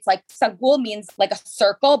segula, it's like sagul means like a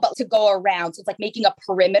circle, but to go around. So it's like making a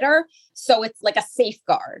perimeter. So it's like a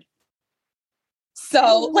safeguard.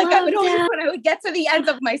 So like I would always, when I would get to the end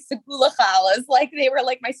of my segula challahs, like they were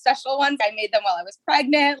like my special ones. I made them while I was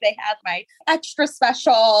pregnant. They had my extra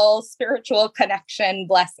special spiritual connection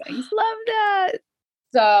blessings. Love that.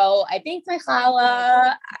 So I baked my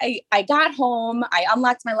challah. I got home. I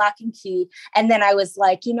unlocked my lock and key. And then I was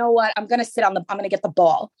like, you know what? I'm going to get the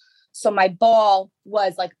ball. So my ball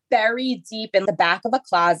was like buried deep in the back of a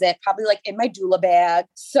closet, probably like in my doula bag.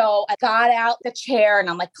 So I got out the chair and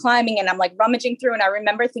I'm like climbing and I'm like rummaging through. And I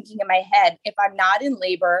remember thinking in my head, if I'm not in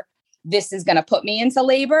labor, this is going to put me into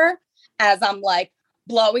labor, as I'm like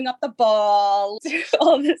blowing up the ball,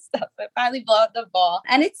 all this stuff. I finally blow up the ball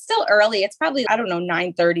and it's still early. It's probably,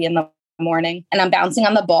 9:30 in the morning and I'm bouncing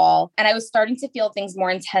on the ball and I was starting to feel things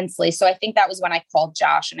more intensely. So I think that was when I called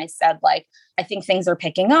Josh and I said, like, I think things are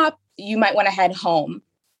picking up. You might want to head home.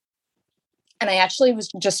 And I actually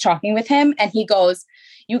was just talking with him and he goes,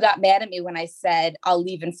 you got mad at me when I said I'll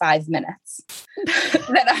leave in 5 minutes.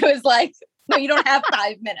 Then I was like, no, you don't have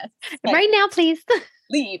 5 minutes. Like, right now, please.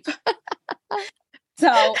 Leave.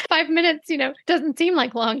 So 5 minutes, doesn't seem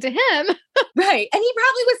like long to him. Right. And he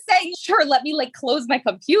probably was saying, sure, let me like close my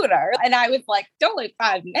computer. And I was like, don't wait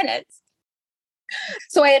 5 minutes.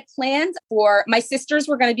 So I had planned for my sisters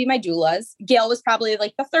were going to be my doulas. Gail was probably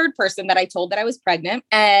like the third person that I told that I was pregnant.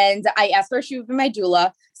 And I asked her if she would be my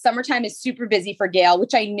doula. Summertime is super busy for Gail,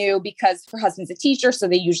 which I knew because her husband's a teacher. So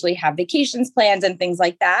they usually have vacations planned and things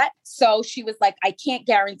like that. So she was like, I can't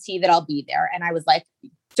guarantee that I'll be there. And I was like,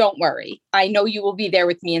 don't worry. I know you will be there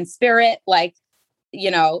with me in spirit. Like,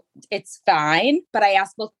 it's fine. But I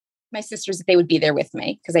asked both my sisters that they would be there with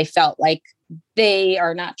me because I felt like they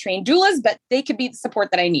are not trained doulas, but they could be the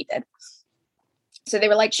support that I needed. So they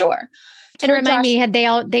were like, sure. And remind me, had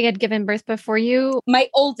they had given birth before you? My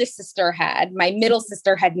oldest sister had, my middle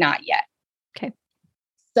sister had not yet. Okay.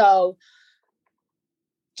 So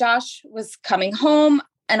Josh was coming home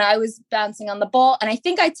and I was bouncing on the ball. And I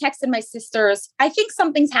think I texted my sisters, I think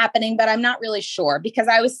something's happening, but I'm not really sure because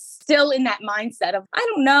I was still in that mindset of, I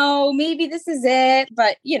don't know, maybe this is it,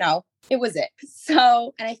 but you know, it was it.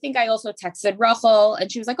 So, and I think I also texted Rachel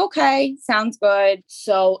and she was like, okay, sounds good.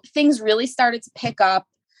 So things really started to pick up.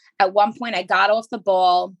 At one point I got off the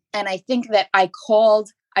ball and I think that I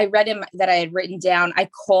read him that I had written down, I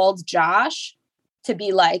called Josh to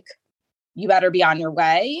be like, you better be on your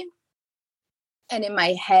way. And in my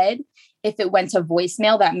head, if it went to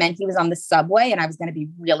voicemail, that meant he was on the subway and I was going to be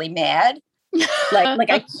really mad. like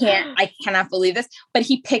I cannot believe this. But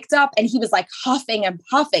he picked up and he was like huffing and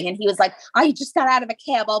puffing. And he was like, I just got out of a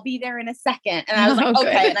cab. I'll be there in a second. And I was like,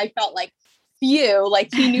 okay. And I felt like,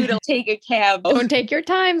 like he knew to take a cab. Don't take your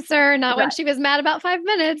time, sir. Not when she was mad about 5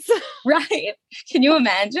 minutes. Right. Can you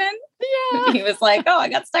imagine? Yeah. He was like, oh, I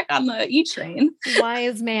got stuck on the E train.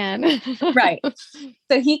 Wise man. Right.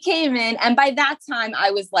 So he came in and by that time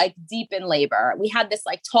I was like deep in labor. We had this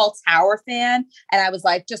like tall tower fan and I was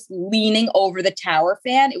like just leaning over the tower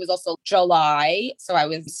fan. It was also July. So I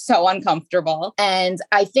was so uncomfortable. And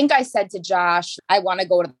I think I said to Josh, I want to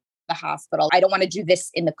go to the hospital. I don't want to do this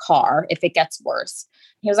in the car if it gets worse.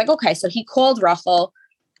 He was like, okay. So he called Rachel,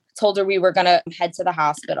 told her we were going to head to the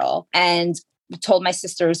hospital and told my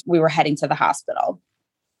sisters we were heading to the hospital.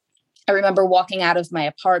 I remember walking out of my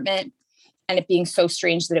apartment and it being so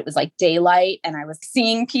strange that it was like daylight and I was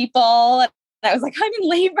seeing people. And I was like, I'm in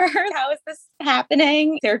labor. How is this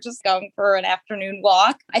happening? They're just going for an afternoon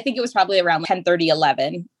walk. I think it was probably around 10:30,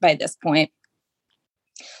 11 by this point.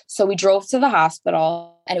 So we drove to the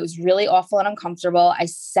hospital and it was really awful and uncomfortable. I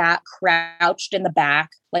sat crouched in the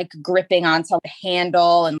back, like gripping onto the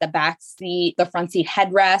handle and the back seat, the front seat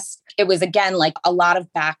headrest. It was again, like a lot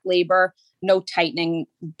of back labor, no tightening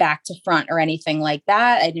back to front or anything like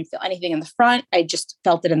that. I didn't feel anything in the front. I just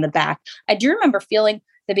felt it in the back. I do remember feeling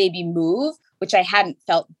the baby move, which I hadn't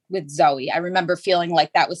felt with Zoe. I remember feeling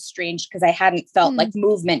like that was strange because I hadn't felt like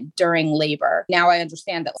movement during labor. Now I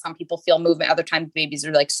understand that some people feel movement. Other times babies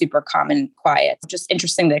are like super calm and quiet. Just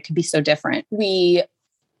interesting that it could be so different. We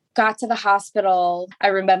got to the hospital. I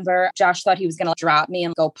remember Josh thought he was going to drop me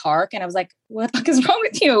and go park. And I was like, what the fuck is wrong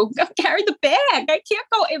with you? Go carry the bag. I can't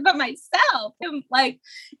go in by myself. I'm like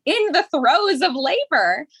in the throes of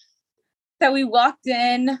labor. So we walked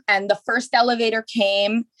in and the first elevator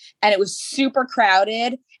came and it was super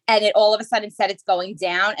crowded and it all of a sudden said it's going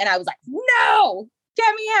down. And I was like, no,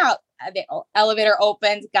 get me out. The elevator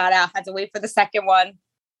opened, got out, had to wait for the second one,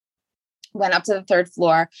 went up to the third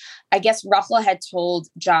floor. I guess Rachel had told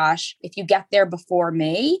Josh, if you get there before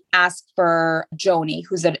me, ask for Joni,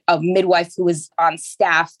 who's a midwife who was on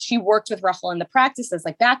staff. She worked with Rachel in the practice as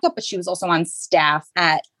like backup, but she was also on staff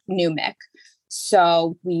at NUMIC.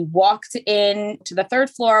 So we walked in to the third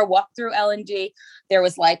floor, walked through L&D. There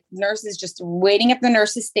was like nurses just waiting at the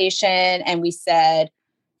nurses station. And we said,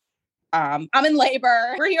 I'm in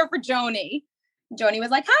labor. We're here for Joni. Joni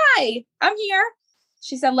was like, hi, I'm here.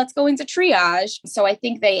 She said, let's go into triage. So I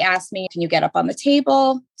think they asked me, can you get up on the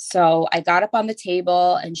table? So I got up on the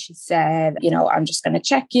table and she said, I'm just going to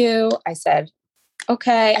check you. I said,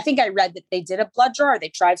 okay. I think I read that they did a blood draw or they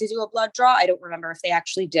tried to do a blood draw. I don't remember if they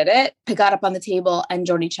actually did it. I got up on the table and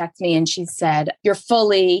Joni checked me and she said, do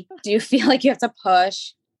you feel like you have to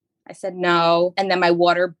push? I said, no. And then my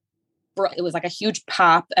water broke. It was like a huge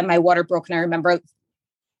pop and my water broke. And I remember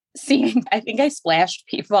I think I splashed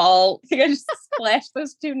people. I think I just splashed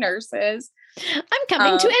those two nurses. I'm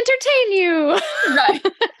coming to entertain you. Right.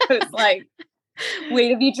 I was like, way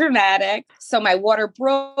to be dramatic. So my water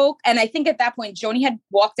broke. And I think at that point, Joni had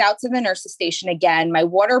walked out to the nurse's station again. My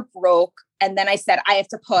water broke. And then I said, I have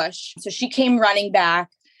to push. So she came running back.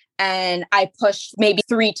 And I pushed maybe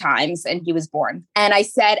 3 times and he was born. And I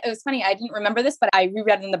said, it was funny, I didn't remember this, but I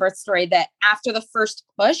reread in the birth story that after the first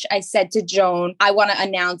push, I said to Joan, I want to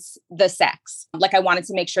announce the sex. Like I wanted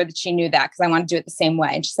to make sure that she knew that because I want to do it the same way.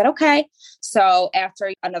 And she said, okay. So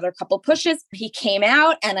after another couple pushes, he came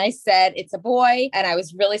out and I said, it's a boy. And I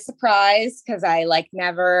was really surprised because I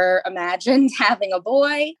never imagined having a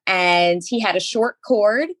boy. And he had a short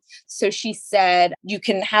cord. So she said, you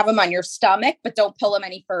can have him on your stomach, but don't pull him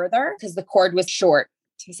any further because the cord was short.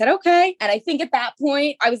 So I said, okay. And I think at that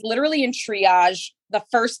point, I was literally in triage, the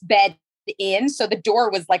first bed in. So the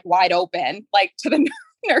door was wide open, to the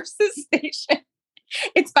nurse's station.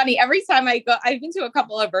 It's funny. Every time I go, I've been to a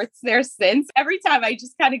couple of births there since. Every time I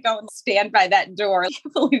just kind of go and stand by that door. I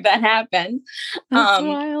can't believe that happened. That's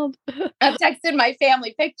wild. I've texted my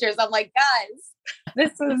family pictures. I'm like, guys,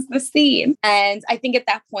 this was the scene. And I think at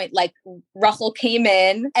that point, like Russell came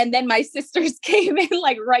in and then my sisters came in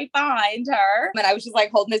like right behind her. And I was just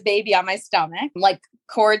like holding this baby on my stomach, like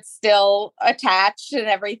cord still attached and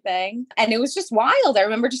everything. And it was just wild. I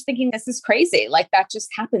remember just thinking, this is crazy. Like that just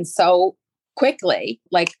happened so quickly,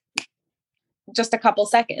 like just a couple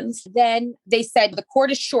seconds. Then they said the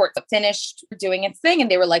cord is short, but finished doing its thing.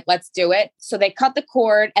 And they were like, let's do it. So they cut the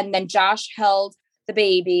cord and then Josh held the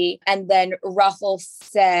baby. And then Russell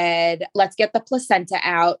said, let's get the placenta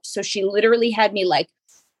out. So she literally had me like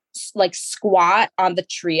squat on the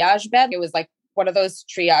triage bed. It was like one of those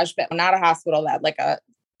triage beds, not a hospital bed, like a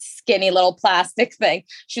skinny little plastic thing.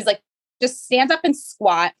 She's like, just stand up and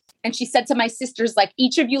squat. And she said to my sisters, like,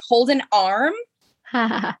 each of you hold an arm.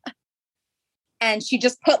 And she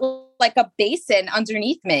just put like a basin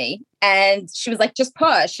underneath me. And she was like, just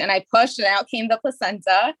push. And I pushed and out came the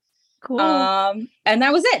placenta. Cool. And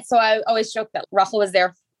that was it. So I always joke that Russell was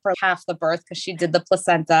there for half the birth because she did the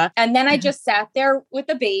placenta. And then I just sat there with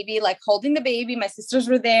the baby, like holding the baby. My sisters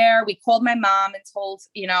were there. We called my mom and told,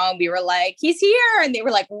 we were like, he's here. And they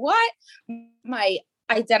were like, what? My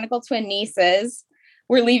identical twin nieces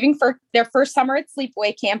were leaving for their first summer at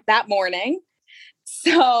sleepaway camp that morning.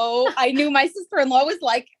 So I knew my sister-in-law was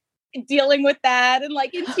like dealing with that and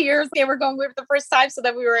like in tears. They were going away for the first time so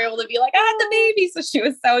that we were able to be like, I had the baby. So she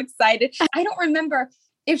was so excited. I don't remember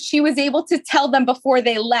if she was able to tell them before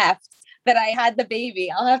they left that I had the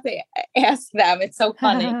baby. I'll have to ask them. It's so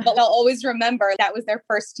funny. But I'll always remember that was their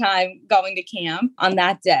first time going to camp on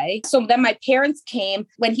that day. So then my parents came.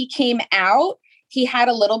 When he came out, he had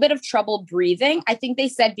a little bit of trouble breathing. I think they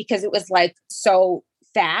said because it was like so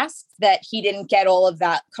fast that he didn't get all of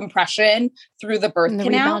that compression through the birth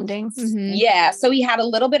canal. Mm-hmm. Yeah. So he had a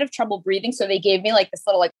little bit of trouble breathing. So they gave me like this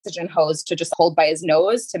little oxygen hose to just hold by his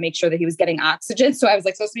nose to make sure that he was getting oxygen. So I was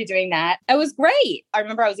like supposed to be doing that. It was great. I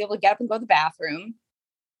remember I was able to get up and go to the bathroom,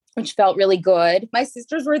 which felt really good. My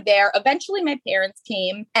sisters were there. Eventually my parents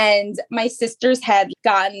came and my sisters had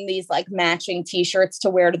gotten these like matching t-shirts to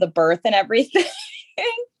wear to the birth and everything.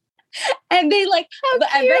 And they like,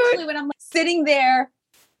 eventually when I'm like sitting there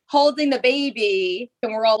holding the baby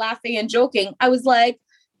and we're all laughing and joking, I was like,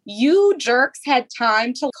 you jerks had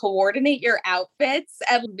time to coordinate your outfits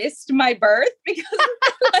and missed my birth because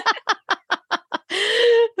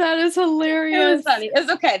that is hilarious. It was funny. It was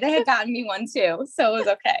okay. They had gotten me one too. So it was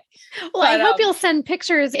okay. Well, I hope you'll send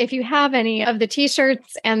pictures if you have any of the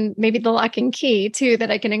t-shirts and maybe the lock and key too,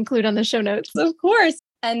 that I can include on the show notes. Of course.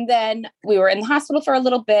 And then we were in the hospital for a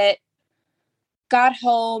little bit, got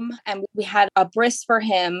home, and we had a bris for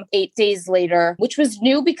him 8 days later, which was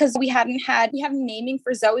new because we hadn't naming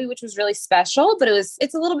for Zoe, which was really special, but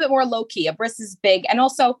it's a little bit more low key. A bris is big. And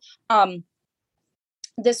also,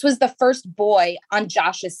 this was the first boy on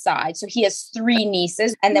Josh's side. So he has 3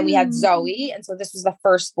 nieces and then we had Zoe. And so this was the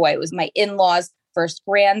first boy. It was my in-laws' first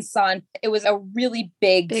grandson. It was a really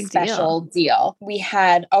big special deal. We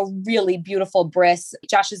had a really beautiful bris.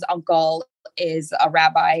 Josh's uncle is a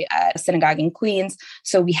rabbi at a synagogue in Queens.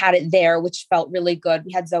 So we had it there, which felt really good.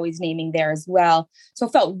 We had Zoe's naming there as well. So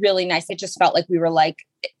it felt really nice. It just felt like we were like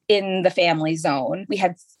in the family zone. We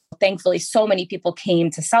had, thankfully, so many people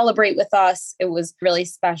came to celebrate with us. It was really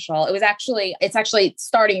special. It's actually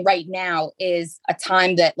starting right now is a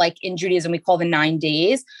time that like in Judaism, we call the 9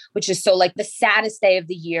 days, which is so like the saddest day of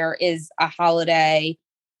the year is a holiday.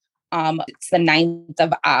 It's the 9th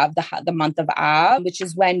of Av, the month of Av, which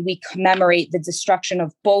is when we commemorate the destruction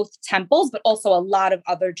of both temples, but also a lot of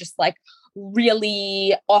other just like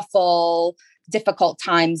really awful, difficult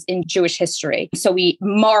times in Jewish history. So we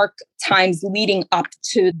mark times leading up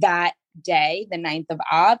to that day, the 9th of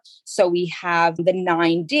Av. So we have the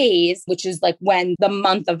 9 days, which is like when the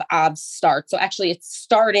month of Av starts. So actually it's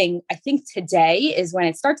starting, I think today is when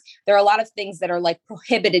it starts. There are a lot of things that are like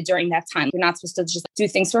prohibited during that time. You're not supposed to just do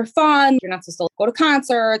things for fun. You're not supposed to go to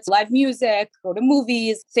concerts, live music, go to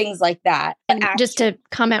movies, things like that. And just to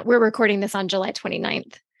comment, we're recording this on July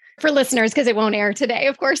 29th. For listeners, because it won't air today,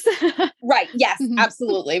 of course. Right. Yes,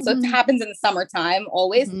 absolutely. So it happens in the summertime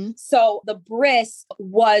always. So the bris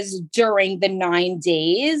was during the 9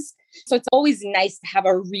 days. So it's always nice to have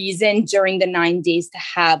a reason during the 9 days to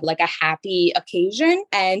have like a happy occasion.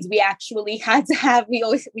 And we actually had to have, we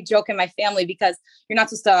joke in my family because you're not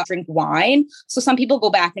supposed to drink wine. So some people go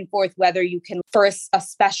back and forth whether you can, for a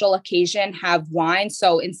special occasion, have wine.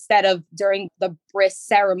 So instead of during the bris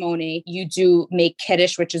ceremony, you do make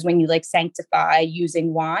kiddush, which is when you like sanctify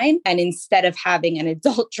using wine. And instead of having an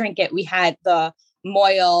adult drink it, we had the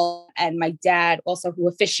moil, and my dad also, who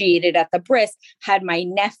officiated at the bris, had my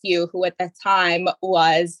nephew, who at the time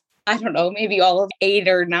was, I don't know, maybe all of 8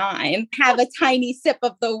 or 9, have a tiny sip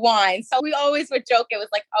of the wine. So we always would joke it was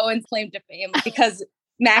like Owen's claim to fame because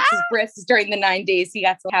Max's bris during the 9 days, he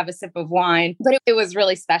got to have a sip of wine, but it was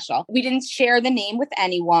really special. We didn't share the name with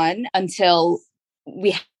anyone until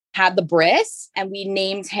we had the bris, and we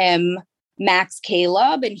named him Max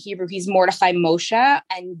Caleb. In Hebrew, he's Mordechai Moshe.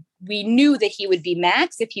 And we knew that he would be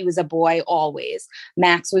Max if he was a boy always.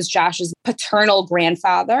 Max was Josh's paternal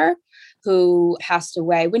grandfather who passed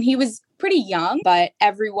away when he was pretty young, but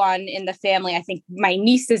everyone in the family, I think my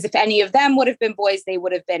nieces, if any of them would have been boys, they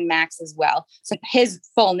would have been Max as well. So his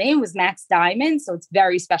full name was Max Diamond. So it's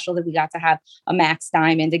very special that we got to have a Max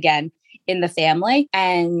Diamond again in the family.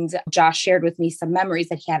 And Josh shared with me some memories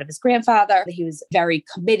that he had of his grandfather. He was a very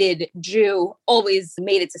committed Jew, always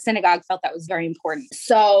made it to synagogue, felt that was very important.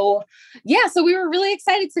 So yeah, so we were really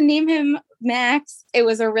excited to name him Max. It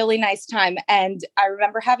was a really nice time. And I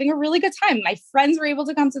remember having a really good time. My friends were able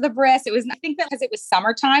to come to the bris. It was, I think that because it was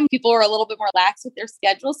summertime, people were a little bit more lax with their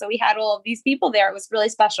schedule. So we had all of these people there. It was really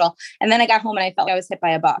special. And then I got home and I felt like I was hit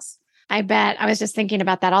by a bus. I bet. I was just thinking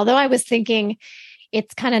about that. Although I was thinking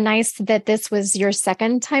it's kind of nice that this was your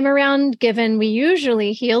second time around, given we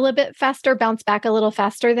usually heal a bit faster, bounce back a little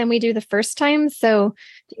faster than we do the first time. So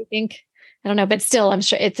do you think, I don't know, but still, I'm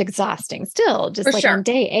sure it's exhausting still, just For like sure. on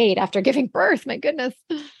day 8 after giving birth, my goodness.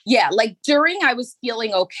 Yeah, like during, I was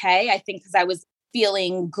feeling okay. I think because I was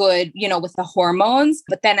feeling good, you know, with the hormones.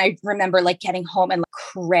 But then I remember like getting home and like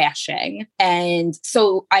crashing. And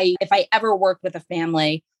so if I ever work with a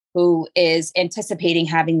family who is anticipating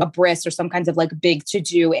having a bris or some kinds of like big to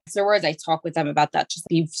do afterwards, I talk with them about that. Just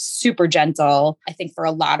be super gentle. I think for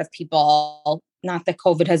a lot of people, not that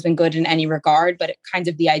COVID has been good in any regard, but it kind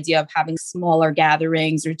of the idea of having smaller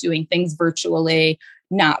gatherings or doing things virtually,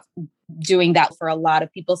 not doing that for a lot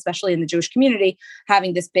of people, especially in the Jewish community,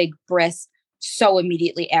 having this big bris so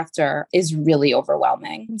immediately after is really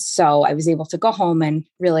overwhelming. So I was able to go home and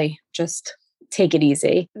really just take it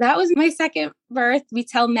easy. That was my second birth. We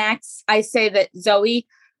tell Max, I say that Zoe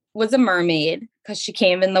was a mermaid because she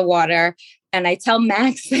came in the water. And I tell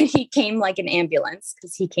Max that he came like an ambulance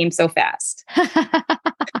because he came so fast.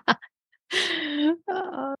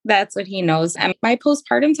 That's what he knows. And my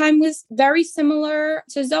postpartum time was very similar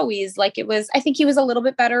to Zoe's. Like it was, I think he was a little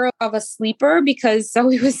bit better of a sleeper because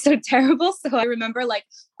Zoe was so terrible. So I remember like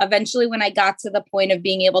eventually when I got to the point of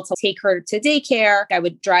being able to take her to daycare, I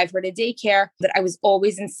would drive her to daycare, that I was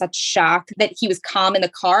always in such shock that he was calm in the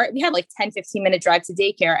car. We had like 10-15 minute drive to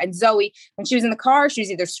daycare. And Zoe, when she was in the car, she was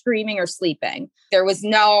either screaming or sleeping. There was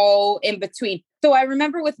no in between. So I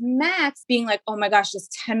remember with Max being like, oh my gosh, this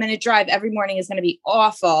 10-minute drive every morning is going to be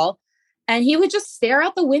awful. And he would just stare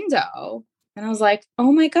out the window. And I was like,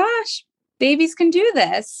 oh my gosh, babies can do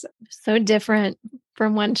this. So different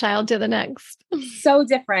from one child to the next. So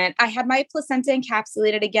different. I had my placenta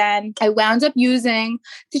encapsulated again. I wound up using,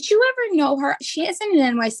 did you ever know her? She is in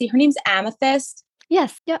an NYC. Her name's Amethyst.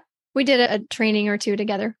 Yes. Yep. We did a training or two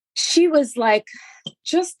together. She was like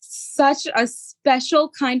just such a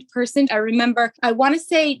special kind person. I remember, I want to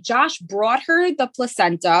say Josh brought her the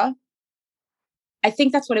placenta. I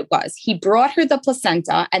think that's what it was. He brought her the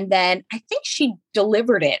placenta and then I think she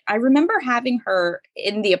delivered it. I remember having her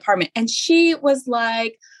in the apartment and she was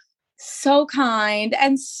like so kind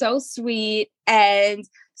and so sweet and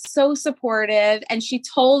so supportive. And she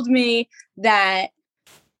told me that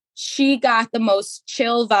she got the most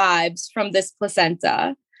chill vibes from this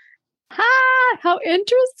placenta. Ah, how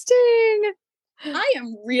interesting. I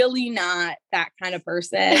am really not that kind of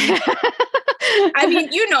person. I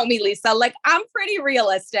mean, you know me, Lisa. Like, I'm pretty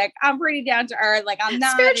realistic. I'm pretty down to earth. Like, I'm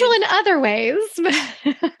not spiritual in other ways, but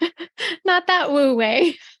not that woo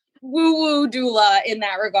way. Woo doula in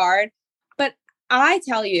that regard. But I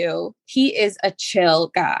tell you, he is a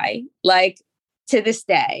chill guy. Like, to this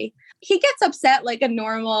day, he gets upset like a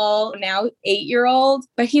normal now 8-year-old,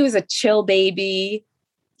 but he was a chill baby.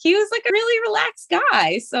 He was like a really relaxed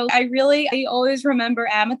guy. So I always remember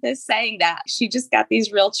Amethyst saying that. She just got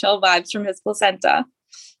these real chill vibes from his placenta.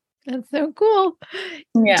 That's so cool.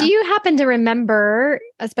 Yeah. Do you happen to remember,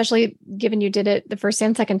 especially given you did it the first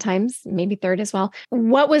and second times, maybe third as well,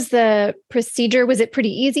 what was the procedure? Was it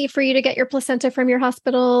pretty easy for you to get your placenta from your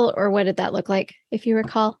hospital, or what did that look like, if you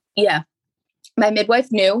recall? Yeah. My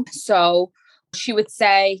midwife knew. So she would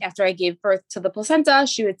say, after I gave birth to the placenta,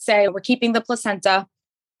 she would say, we're keeping the placenta.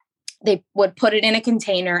 They would put it in a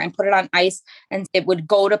container and put it on ice, and it would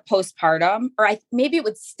go to postpartum, or maybe it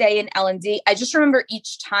would stay in L&D. I just remember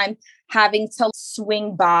each time having to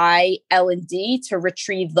swing by L&D to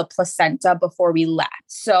retrieve the placenta before we left.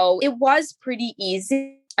 So it was pretty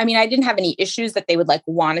easy. I mean, I didn't have any issues that they would like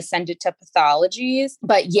want to send it to pathologies.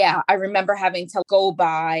 But yeah, I remember having to go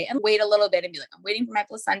by and wait a little bit and be like, I'm waiting for my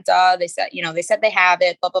placenta. They said, they said they have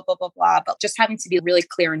it, blah, blah, blah, blah, blah. But just having to be really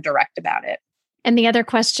clear and direct about it. And the other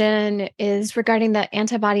question is regarding the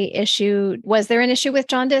antibody issue. Was there an issue with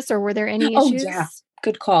jaundice, or were there any issues? Oh, yeah.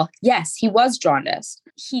 Good call. Yes, he was jaundiced.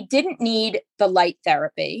 He didn't need the light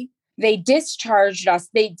therapy. They discharged us.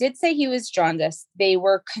 They did say he was jaundiced. They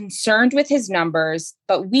were concerned with his numbers,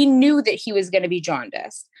 but we knew that he was going to be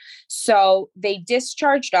jaundiced. So they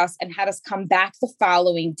discharged us and had us come back the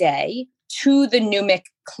following day to the NUMIC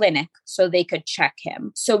clinic so they could check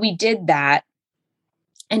him. So we did that.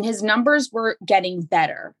 And his numbers were getting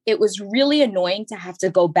better. It was really annoying to have to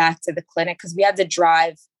go back to the clinic because we had to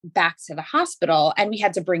drive back to the hospital, and we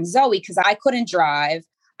had to bring Zoe because I couldn't drive.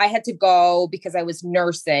 I had to go because I was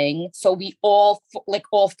nursing. So we all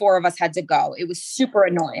four of us had to go. It was super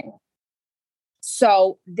annoying.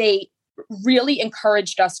 So they really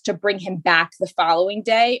encouraged us to bring him back the following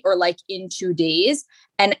day or like in 2 days.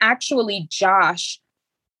 And actually, Josh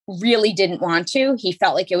really didn't want to. He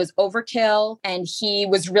felt like it was overkill, and he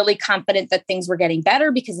was really confident that things were getting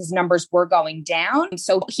better because his numbers were going down.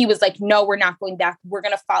 So he was like, no, we're not going back. We're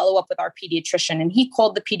going to follow up with our pediatrician. And he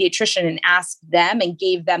called the pediatrician and asked them and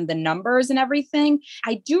gave them the numbers and everything.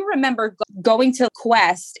 I do remember going to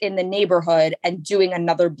Quest in the neighborhood and doing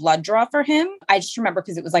another blood draw for him. I just remember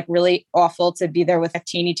because it was like really awful to be there with a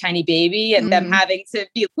teeny tiny baby and them having to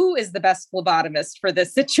be, who is the best phlebotomist for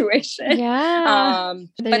this situation? Yeah.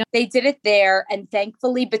 But they did it there. And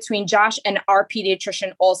thankfully, between Josh and our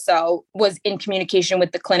pediatrician also was in communication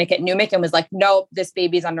with the clinic at NUMIC and was like, nope, this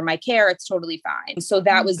baby's under my care. It's totally fine. So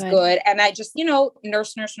that was good. And I just,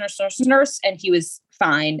 nurse. And he was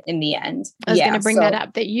fine in the end. I was going to bring that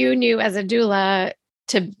up, that you knew as a doula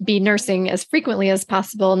to be nursing as frequently as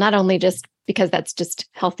possible, not only just because that's just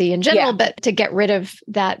healthy in general, but to get rid of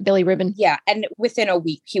that bilirubin. Yeah. And within a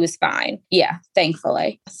week, he was fine. Yeah.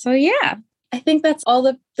 Thankfully. So yeah, I think that's all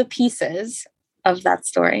the pieces of that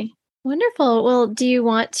story. Wonderful. Well, do you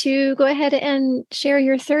want to go ahead and share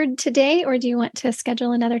your third today, or do you want to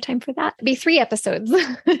schedule another time for that? It'd be 3 episodes.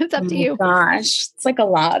 It's up to you. Gosh, it's like a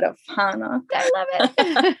lot of Hannah. I love it.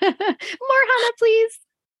 More Hannah, please.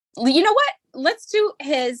 You know what? Let's do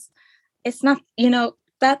his. It's not,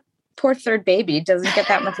 that poor third baby doesn't get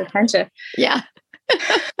that much attention. Yeah.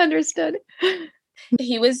 Understood.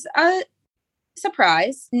 He was a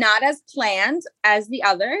surprise, not as planned as the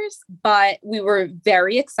others, but we were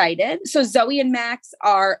very excited. So Zoe and Max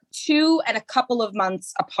are 2 and a couple of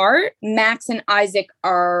months apart. Max and Isaac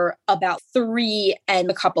are about 3 and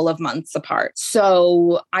a couple of months apart.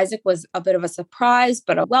 So Isaac was a bit of a surprise,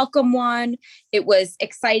 but a welcome one. It was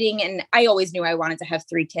exciting. And I always knew I wanted to have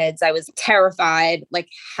 3 kids. I was terrified, like,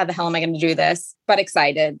 how the hell am I going to do this? But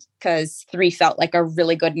excited because 3 felt like a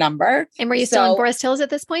really good number. And were you still in Forest Hills at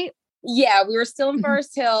this point? Yeah, we were still in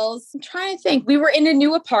Forest Hills. I'm trying to think. We were in a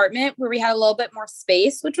new apartment where we had a little bit more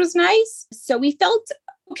space, which was nice. So we felt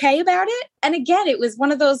okay about it. And again, it was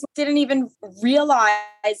one of those, didn't even realize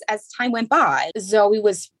as time went by. Zoe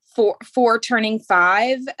was 4 turning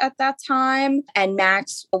 5 at that time. And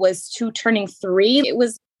Max was 2 turning 3. It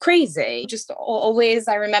was crazy. Just always,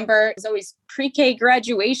 I remember Zoe's pre-K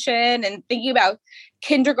graduation and thinking about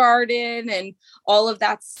kindergarten and all of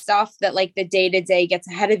that stuff that like the day-to-day gets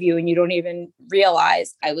ahead of you and you don't even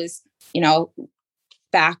realize. I was,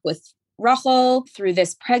 back with Rachel through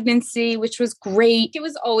this pregnancy, which was great. It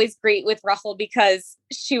was always great with Rachel because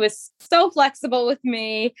she was so flexible with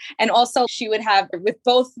me. And also she would have, with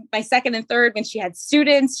both my second and third, when she had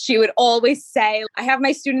students, she would always say, I have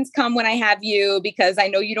my students come when I have you because I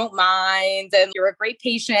know you don't mind and you're a great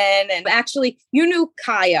patient. And actually, you knew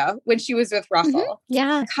Kaya when she was with Rachel. Mm-hmm.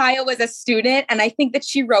 Yeah. Kaya was a student. And I think that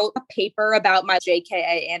she wrote a paper about my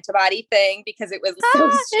JKA antibody thing because it was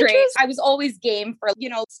so strange. I was always game for,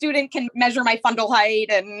 student can measure my fundal height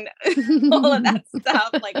and all of that stuff.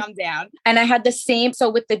 Like I'm down. And I had the same. So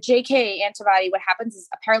with the JK antibody, what happens is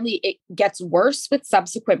apparently it gets worse with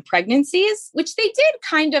subsequent pregnancies, which they did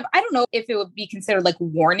kind of, I don't know if it would be considered like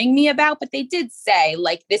warning me about, but they did say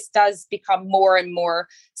like this does become more and more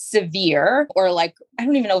severe, or like, I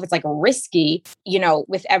don't even know if it's like risky,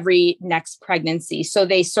 with every next pregnancy. So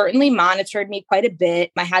they certainly monitored me quite a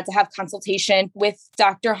bit. I had to have consultation with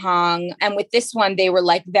Dr. Hong. And with this one, they were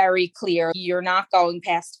like very clear, you're not going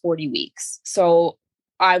past 40 weeks. So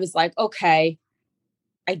I was like, okay,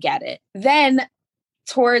 I get it. Then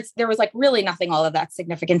there was like really nothing all of that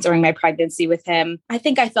significant during my pregnancy with him. I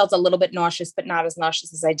think I felt a little bit nauseous, but not as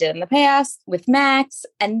nauseous as I did in the past with Max.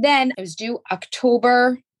 And then I was due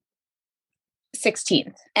October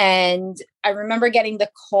 16th. And I remember getting the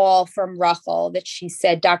call from Rachel that she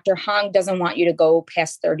said, Dr. Hong doesn't want you to go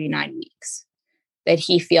past 39 weeks, that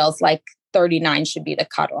he feels like 39 should be the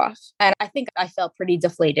cutoff. And I think I felt pretty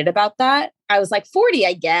deflated about that. I was like, 40,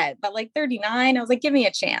 I get, but like 39, I was like, give me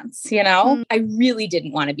a chance, I really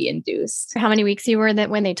didn't want to be induced. How many weeks you were that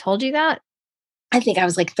when they told you that? I think I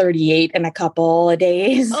was like 38 in a couple of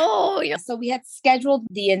days. Oh, yeah. So we had scheduled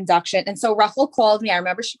the induction. And so Rachel called me. I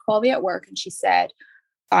remember she called me at work and she said,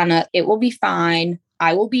 Anna, it will be fine.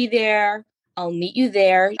 I will be there. I'll meet you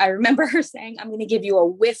there. I remember her saying, I'm going to give you a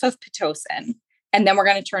whiff of Pitocin and then we're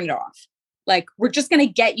going to turn it off. Like, we're just going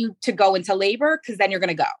to get you to go into labor because then you're going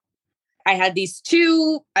to go. I had these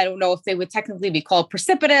two, I don't know if they would technically be called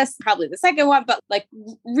precipitous, probably the second one, but like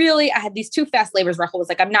really I had these two fast labors. Rachel was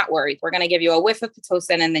like, I'm not worried. We're going to give you a whiff of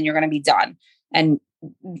Pitocin and then you're going to be done. And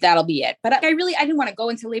that'll be it. But I didn't want to go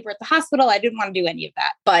into labor at the hospital. I didn't want to do any of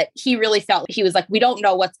that. But he really felt, he was like, we don't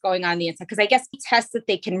know what's going on the inside. Because I guess tests that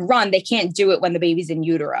they can run, they can't do it when the baby's in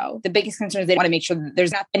utero. The biggest concern is they want to make sure that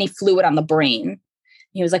there's not any fluid on the brain.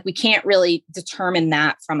 He was like, we can't really determine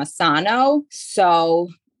that from a sono. So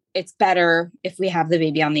it's better if we have the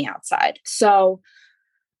baby on the outside. So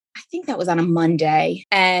I think that was on a Monday.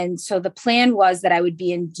 And so the plan was that I would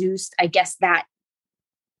be induced, I guess, that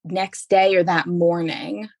next day or that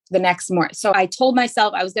morning, the next morning. So I told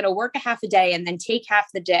myself I was going to work a half a day and then take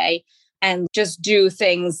half the day and just do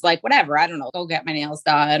things like whatever. I don't know, go get my nails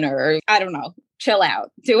done or I don't know, chill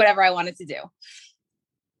out, do whatever I wanted to do.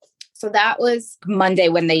 So that was Monday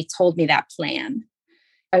when they told me that plan.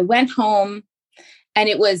 I went home and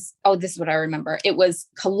it was, this is what I remember. It was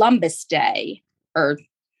Columbus Day, or,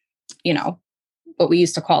 what we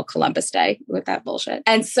used to call Columbus Day with that bullshit.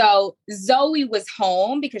 And so Zoe was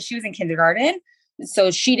home because she was in kindergarten. So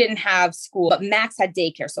she didn't have school, but Max had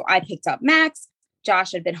daycare. So I picked up Max.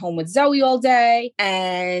 Josh had been home with Zoe all day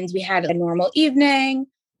and we had a normal evening.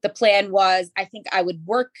 The plan was, I think I would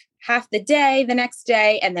work half the day the next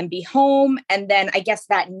day and then be home. And then I guess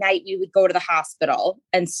that night we would go to the hospital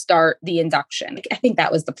and start the induction. I think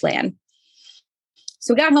that was the plan.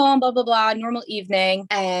 So we got home, blah, blah, blah, normal evening,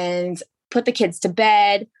 and put the kids to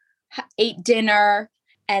bed, ate dinner.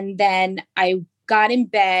 And then I got in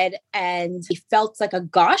bed and it felt like a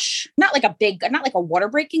gush, not like a water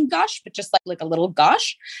breaking gush, but just like a little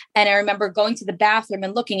gush. And I remember going to the bathroom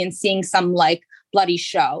and looking and seeing some like bloody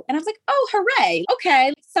show. And I was like, oh, hooray.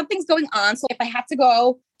 Okay. Something's going on. So if I have to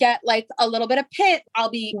go get like a little bit of pit, I'll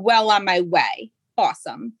be well on my way.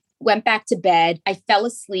 Awesome. Went back to bed. I fell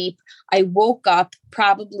asleep. I woke up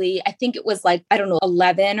probably, I think it was like,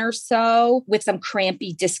 11 or so with some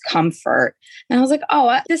crampy discomfort. And I was like,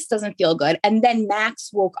 oh, this doesn't feel good. And then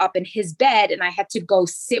Max woke up in his bed and I had to go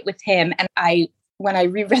sit with him. And when I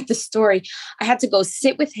reread the story, I had to go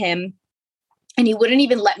sit with him. And he wouldn't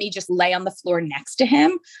even let me just lay on the floor next to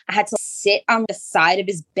him. I had to sit on the side of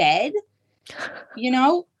his bed,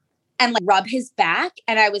 and like rub his back.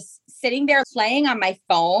 And I was sitting there playing on my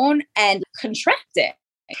phone and contracting,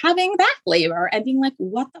 having back labor and being like,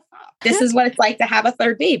 what the fuck? This is what it's like to have a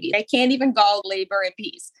third baby. I can't even go labor in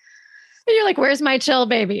peace. And you're like, where's my chill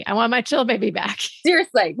baby? I want my chill baby back.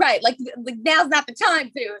 Seriously. Right. Like now's not the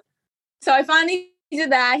time to. So I finally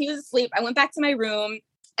did that. He was asleep. I went back to my room.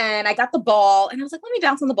 And I got the ball and I was like, let me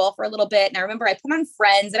bounce on the ball for a little bit. And I remember I put on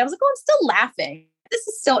Friends and I was like, oh, I'm still laughing. This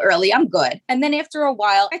is still early. I'm good. And then after a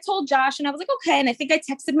while, I told Josh and I was like, okay. And I think I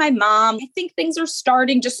texted my mom. I think things are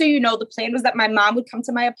starting. Just so you know, the plan was that my mom would come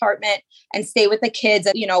to my apartment and stay with the kids,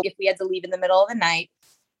 if we had to leave in the middle of the night.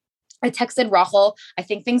 I texted Rachel, I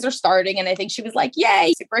think things are starting. And I think she was like,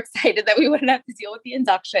 yay, super excited that we wouldn't have to deal with the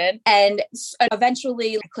induction. And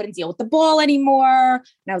eventually I couldn't deal with the ball anymore.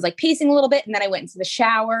 And I was like pacing a little bit. And then I went into the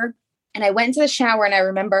shower. And I went into the shower and I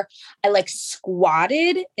remember I like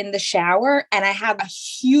squatted in the shower and I had a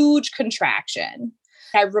huge contraction.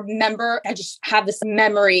 I remember I just have this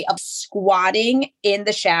memory of squatting in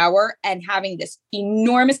the shower and having this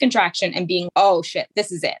enormous contraction and being, oh shit,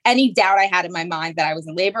 this is it. Any doubt I had in my mind that I was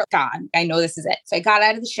in labor, gone. I know this is it. So I got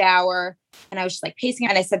out of the shower and I was just like pacing.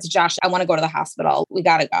 And I said to Josh, I want to go to the hospital. We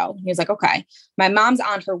got to go. He was like, okay. My mom's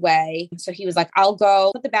on her way. So he was like, I'll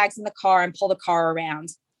go put the bags in the car and pull the car around.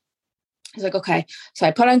 I was like, okay. So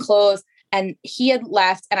I put on clothes. And he had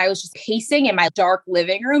left and I was just pacing in my dark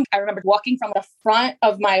living room. I remember walking from the front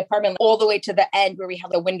of my apartment all the way to the end where we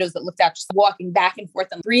have the windows that looked out, just walking back and forth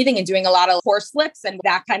and breathing and doing a lot of horse flips and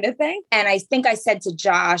that kind of thing. And I think I said to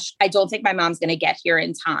Josh, I don't think my mom's going to get here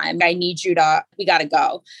in time. I need you to, we got to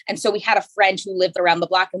go. And so we had a friend who lived around the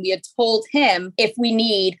block and we had told him, if we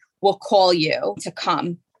need, we'll call you to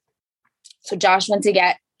come. So Josh went to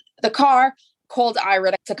get the car, called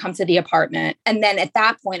Ira to come to the apartment. And then at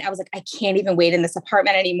that point, I was like, I can't even wait in this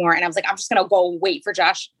apartment anymore. And I was like, I'm just going to go wait for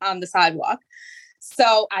Josh on the sidewalk.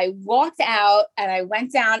 So I walked out and I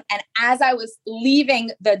went down. And as I was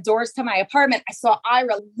leaving the doors to my apartment, I saw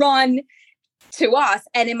Ira run to us.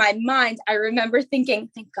 And in my mind, I remember thinking,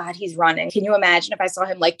 thank God he's running. Can you imagine if I saw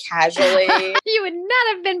him like casually? You would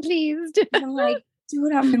not have been pleased. I'm like,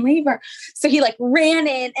 dude, I'm in labor. So he like ran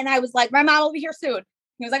in and I was like, my mom will be here soon.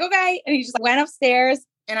 He was like, okay. And he just went upstairs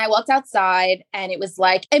and I walked outside and it was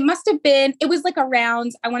like, it was like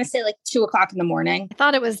around, I want to say like 2:00 in the morning. I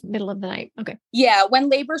thought it was middle of the night. Okay. Yeah. When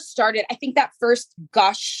labor started, I think that first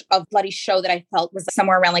gush of bloody show that I felt was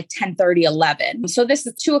somewhere around like 10:30, 11. So this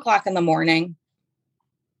is 2:00 in the morning.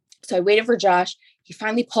 So I waited for Josh. He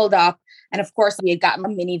finally pulled up. And of course, we had gotten a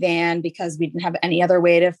minivan because we didn't have any other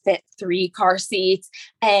way to fit 3 car seats.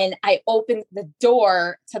 And I opened the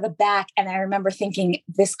door to the back. And I remember thinking,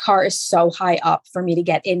 this car is so high up for me to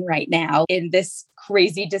get in right now in this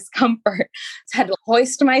crazy discomfort. So I had to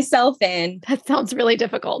hoist myself in. That sounds really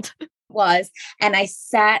difficult. And I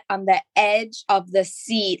sat on the edge of the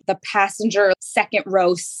seat, the passenger second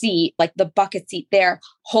row seat, like the bucket seat there,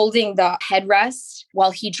 holding the headrest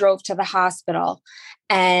while he drove to the hospital.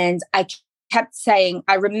 And I kept saying,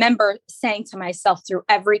 I remember saying to myself through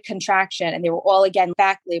every contraction, and they were all again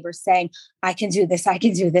back labor, saying, I can do this, I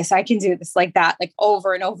can do this, I can do this, like that, like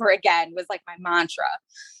over and over again was like my mantra.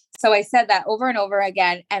 So I said that over and over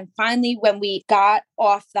again. And finally, when we got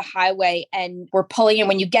off the highway and we're pulling in,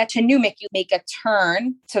 when you get to Newmick, you make a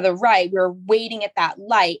turn to the right. We were waiting at that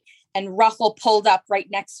light and Russell pulled up right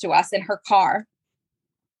next to us in her car.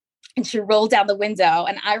 And she rolled down the window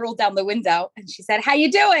and I rolled down the window and she said, how you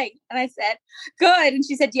doing? And I said, good. And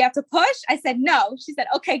she said, do you have to push? I said, no. She said,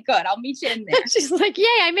 okay, good. I'll meet you in there. She's like, yay,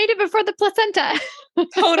 I made it before the placenta.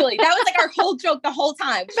 Totally. That was like our whole joke the whole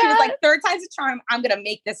time. She was like, third time's a charm. I'm going to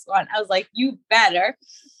make this one. I was like, you better.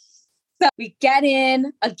 So we get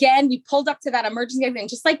in again. We pulled up to that emergency exit. And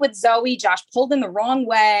just like with Zoe, Josh pulled in the wrong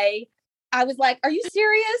way. I was like, are you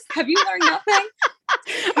serious? Have you learned nothing?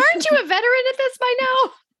 Aren't you a veteran at this by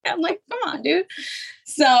now? I'm like, come on, dude.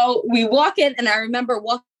 So we walk in and I remember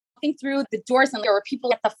walking through the doors and there were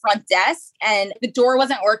people at the front desk and the door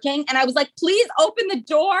wasn't working. And I was like, please open the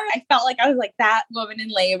door. I felt like I was like that woman in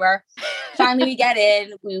labor. Finally, we get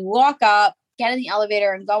in, we walk up, get in the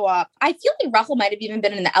elevator and go up. I feel like Russell might have even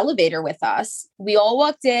been in the elevator with us. We all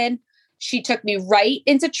walked in. She took me right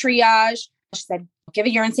into triage. She said, give a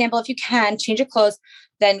urine sample if you can, change your clothes,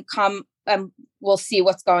 then come and we'll see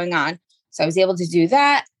what's going on. So I was able to do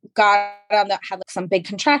that, got on the, had some big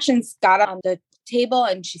contractions, got on the table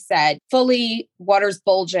and she said, fully water's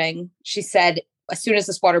bulging. She said, as soon as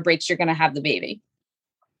this water breaks, you're going to have the baby.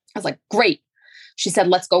 I was like, great. She said,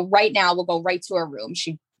 let's go right now. We'll go right to her room.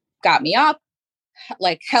 She got me up,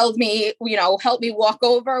 like held me, helped me walk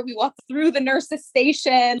over. We walked through the nurse's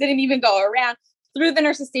station, didn't even go around, through the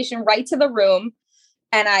nurse's station, right to the room.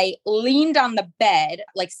 And I leaned on the bed,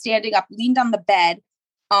 like standing up, leaned on the bed.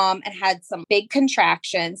 And had some big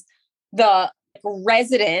contractions. The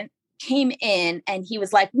resident came in and he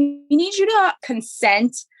was like, we need you to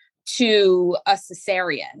consent to a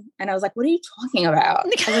cesarean. And I was like, what are you talking about? I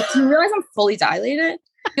was like, do you realize I'm fully dilated?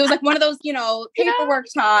 It was like one of those, paperwork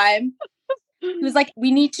time. He was like, we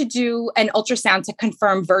need to do an ultrasound to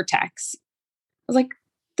confirm vertex. I was like,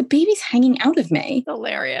 the baby's hanging out of me.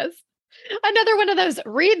 Hilarious. Another one of those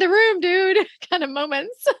read the room, dude, kind of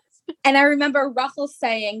moments. And I remember Russell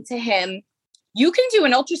saying to him, you can do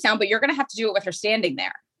an ultrasound, but you're going to have to do it with her standing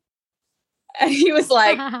there. And he was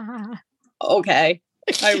like, okay,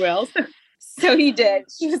 I will. So he did.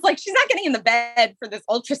 She was like, she's not getting in the bed for this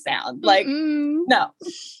ultrasound. Like, no.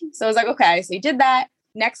 So I was like, okay. So he did that.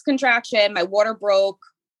 Next contraction, my water broke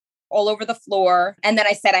all over the floor. And then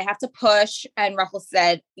I said, I have to push. And Russell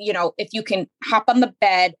said, if you can hop on the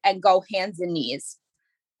bed and go hands and knees.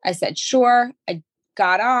 I said, sure. I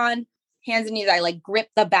got on. Hands and knees. I like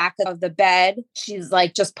gripped the back of the bed. She's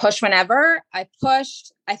like, just push whenever. I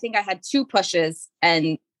pushed. I think I had 2 pushes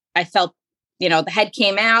and I felt, the head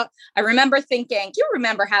came out. I remember thinking, do you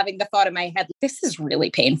remember having the thought in my head, this is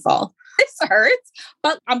really painful. This hurts,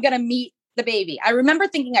 but I'm going to meet the baby. I remember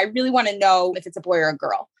thinking, I really want to know if it's a boy or a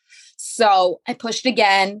girl. So I pushed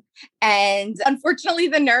again. And unfortunately,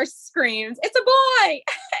 the nurse screams, it's a boy,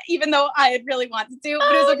 even though I had really wanted to,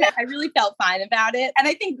 but it was okay. I really felt fine about it. And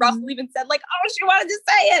I think Russell even said like, oh, she wanted to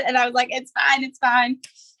say it. And I was like, it's fine. It's fine.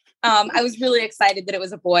 I was really excited that it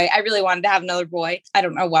was a boy. I really wanted to have another boy. I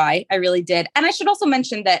don't know why. I really did. And I should also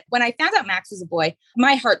mention that when I found out Max was a boy,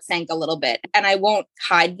 my heart sank a little bit. And I won't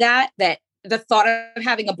hide that the thought of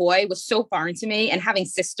having a boy was so foreign to me, and having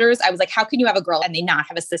sisters, I was like, how can you have a girl and they not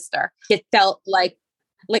have a sister? It felt like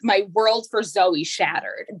my world for Zoe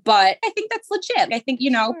shattered, but I think that's legit. I think,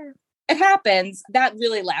 Sure. It happens. That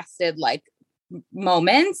really lasted like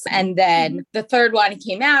moments. And then the third one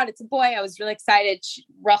came out. It's a boy. I was really excited.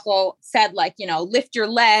 Rachel said like, lift your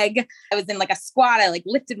leg. I was in like a squat. I like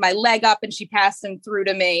lifted my leg up and she passed him through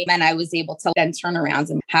to me. And I was able to then turn around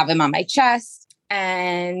and have him on my chest.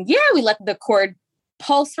 And yeah, we let the cord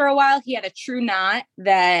pulse for a while. He had a true knot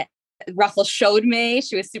that Rachel showed me.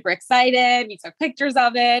 She was super excited. We took pictures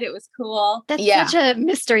of it. It was cool. That's such a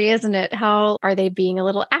mystery, isn't it? How are they being a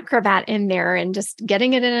little acrobat in there and just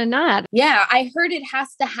getting it in a knot? Yeah, I heard it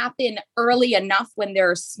has to happen early enough when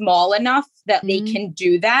they're small enough that they can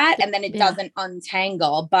do that. And then it doesn't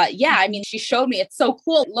untangle. But yeah, I mean, she showed me. It's so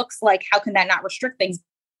cool. It looks like, how can that not restrict things?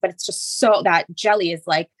 But it's just so, that jelly is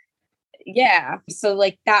like, yeah. So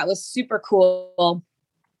like that was super cool.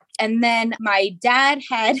 And then my dad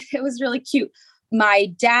it was really cute.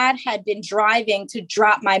 My dad had been driving to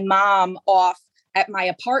drop my mom off at my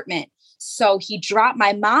apartment. So he dropped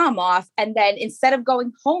my mom off. And then instead of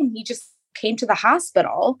going home, he just came to the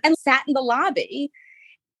hospital and sat in the lobby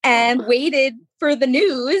and waited for the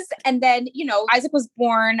news. And then, Isaac was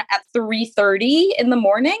born at 3:30 in the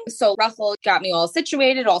morning. So Russell got me all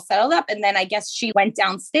situated, all settled up. And then I guess she went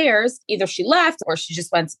downstairs. Either she left or she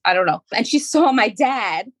just went, I don't know. And she saw my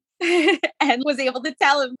dad and was able to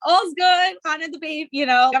tell him all's good, Hannah the baby,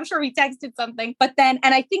 I'm sure we texted something. But then,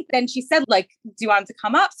 and I think then she said like, do you want him to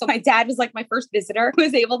come up? So my dad was like my first visitor who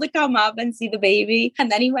was able to come up and see the baby.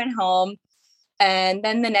 And then he went home. And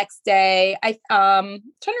then the next day, trying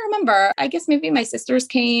to remember, I guess maybe my sisters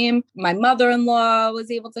came. My mother-in-law was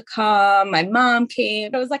able to come. My mom came.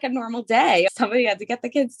 It was like a normal day. Somebody had to get the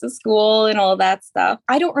kids to school and all that stuff.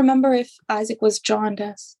 I don't remember if Isaac was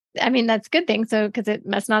jaundiced. I mean, that's a good thing. So, because it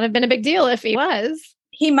must not have been a big deal if he was.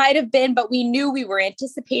 He might have been, but we knew we were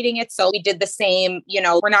anticipating it. So we did the same,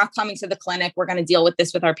 we're not coming to the clinic. We're going to deal with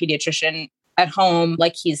this with our pediatrician at home.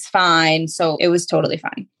 Like he's fine. So it was totally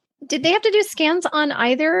fine. Did they have to do scans on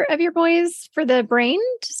either of your boys for the brain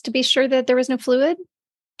just to be sure that there was no fluid?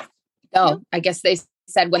 No, I guess they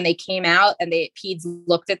said when they came out and peds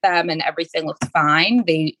looked at them and everything looked fine.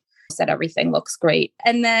 They said everything looks great.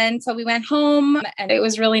 And then, so we went home and it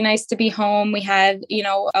was really nice to be home. We had,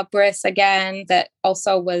 a bris again that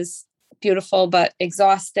also was beautiful, but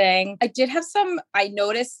exhausting. I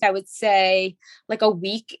noticed, I would say like a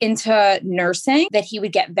week into nursing that he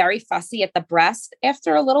would get very fussy at the breast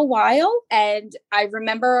after a little while. And I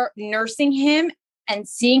remember nursing him and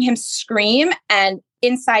seeing him scream, and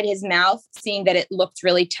inside his mouth, seeing that it looked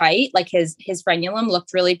really tight, like his frenulum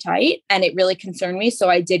looked really tight, and it really concerned me. So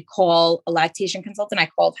I did call a lactation consultant. I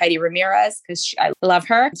called Heidi Ramirez because I love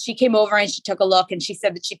her. She came over and she took a look and she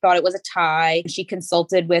said that she thought it was a tie. She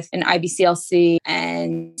consulted with an IBCLC.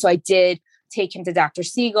 And so I did take him to Dr.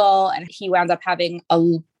 Siegel, and he wound up having a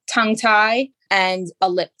tongue tie and a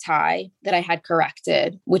lip tie that I had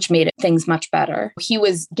corrected, which made things much better. He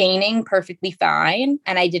was gaining perfectly fine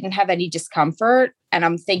and I didn't have any discomfort. And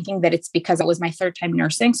I'm thinking that it's because it was my third time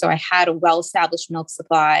nursing. So I had a well-established milk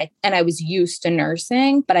supply and I was used to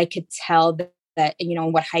nursing, but I could tell that,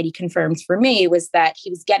 what Heidi confirmed for me was that he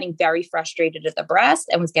was getting very frustrated at the breast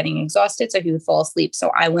and was getting exhausted. So he would fall asleep. So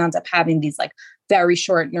I wound up having these like very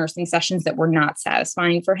short nursing sessions that were not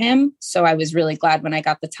satisfying for him. So I was really glad when I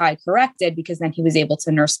got the tie corrected, because then he was able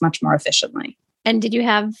to nurse much more efficiently. And did you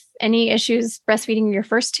have any issues breastfeeding your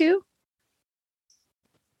first two?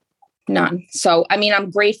 None. So, I mean, I'm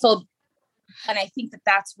grateful. And I think that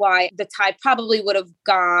that's why the tie probably would have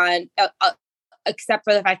gone, except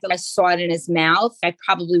for the fact that I saw it in his mouth. I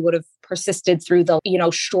probably would have persisted through the,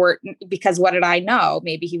 short, because what did I know?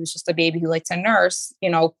 Maybe he was just a baby who liked to nurse,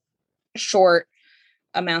 short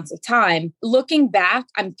amounts of time. Looking back,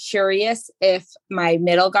 I'm curious if my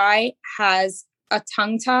middle guy has a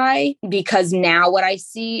tongue tie, because now what I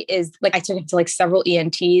see is like I took him to like several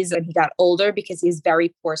ENTs when he got older because he's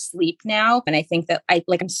very poor sleep now. And I think that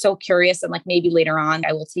I'm so curious, and like maybe later on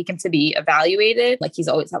I will take him to be evaluated. Like he's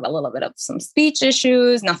always had a little bit of some speech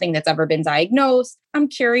issues, nothing that's ever been diagnosed. I'm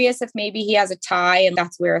curious if maybe he has a tie and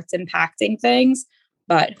that's where it's impacting things.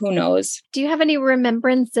 But who knows? Do you have any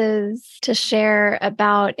remembrances to share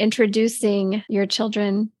about introducing your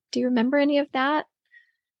children? Do you remember any of that?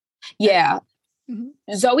 Yeah.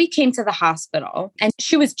 Mm-hmm. Zoe came to the hospital and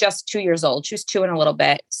she was just 2 years old. She was 2 and a little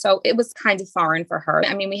bit. So it was kind of foreign for her.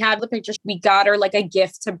 I mean, we had the pictures. We got her like a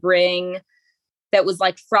gift to bring that was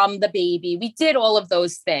like from the baby. We did all of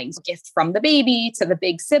those things. Gift from the baby to the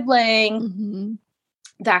big sibling,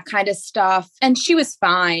 that kind of stuff. And she was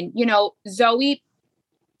fine. You know, Zoe,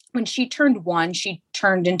 when she turned 1, she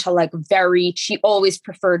turned into she always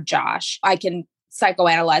preferred Josh. I can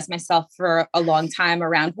psychoanalyze myself for a long time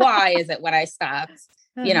around why is it when I stopped,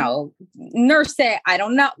 nurse it. I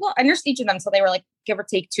don't know. Well, I nursed each of them until they were like, give or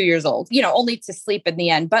take 2 years old, only to sleep in the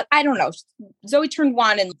end. But I don't know. Zoe turned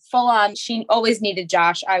 1 and full on, she always needed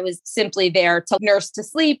Josh. I was simply there to nurse to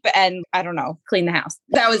sleep and I don't know, clean the house.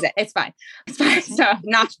 That was it. It's fine. It's fine. So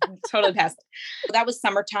not totally past it. That was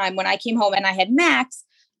summertime when I came home and I had Max.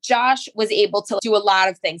 Josh was able to do a lot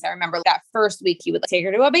of things. I remember that first week, he would take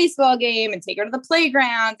her to a baseball game and take her to the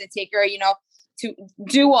playground and take her, to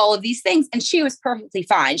do all of these things. And she was perfectly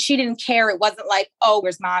fine. She didn't care. It wasn't like, oh,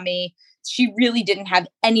 where's mommy? She really didn't have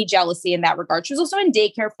any jealousy in that regard. She was also in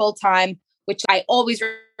daycare full time, which I always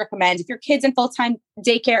recommend. If your kid's in full-time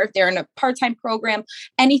daycare, if they're in a part-time program,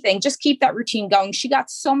 anything, just keep that routine going. She got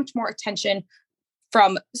so much more attention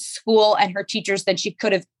from school and her teachers than she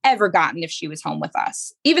could have ever gotten if she was home with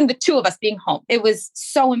us. Even the two of us being home, it was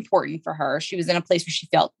so important for her. She was in a place where she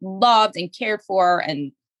felt loved and cared for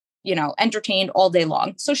and, entertained all day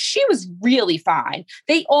long. So she was really fine.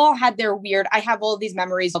 They all had their I have all these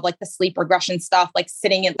memories of like the sleep regression stuff, like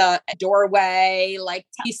sitting in the doorway, like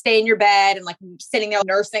you stay in your bed and like sitting there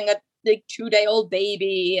nursing a like 2-day-old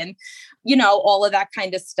baby and, all of that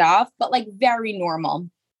kind of stuff, but like very normal.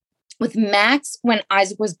 With Max, when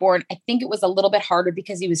Isaac was born, I think it was a little bit harder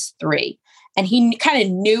because he was 3 and he kind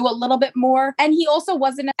of knew a little bit more. And he also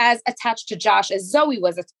wasn't as attached to Josh as Zoe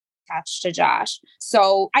was attached to Josh.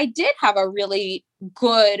 So I did have a really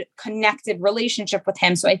good connected relationship with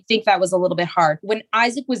him. So I think that was a little bit hard. When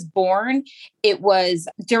Isaac was born, it was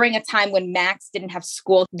during a time when Max didn't have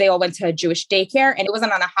school. They all went to a Jewish daycare and it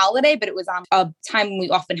wasn't on a holiday, but it was on a time when we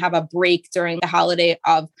often have a break during the holiday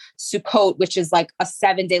of Sukkot, which is like a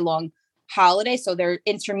 7-day long holiday. So they're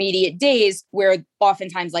intermediate days where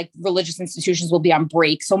oftentimes like religious institutions will be on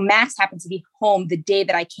break. So Max happened to be home the day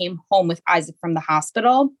that I came home with Isaac from the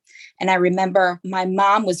hospital. And I remember my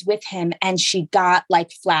mom was with him and she got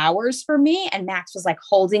like flowers for me. And Max was like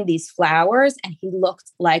holding these flowers and he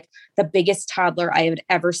looked like the biggest toddler I had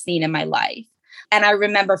ever seen in my life. And I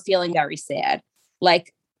remember feeling very sad.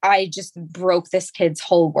 Like I just broke this kid's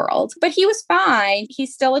whole world, but he was fine.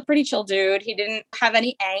 He's still a pretty chill dude. He didn't have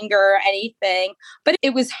any anger or anything, but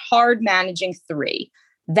it was hard managing 3.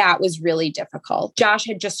 That was really difficult. Josh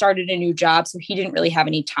had just started a new job, so he didn't really have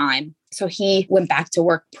any time. So he went back to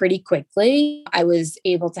work pretty quickly. I was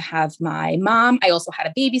able to have my mom. I also had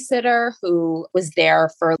a babysitter who was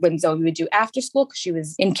there for when Zoe would do after school because she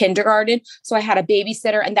was in kindergarten. So I had a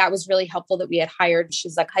babysitter and that was really helpful that we had hired.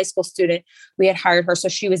 She's like a high school student. We had hired her. So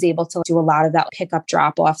she was able to do a lot of that pick up,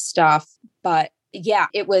 drop off stuff. But yeah,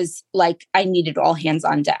 it was like I needed all hands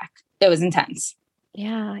on deck. It was intense.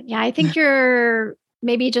 Yeah. I think you're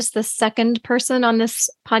maybe just the second person on this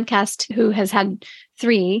podcast who has had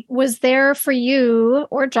 3. Was there for you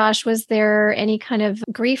or Josh, was there any kind of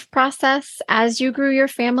grief process as you grew your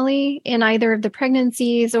family in either of the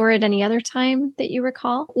pregnancies or at any other time that you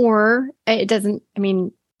recall? Or it doesn't,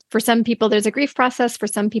 for some people, there's a grief process. For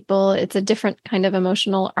some people, it's a different kind of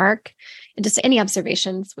emotional arc. And just any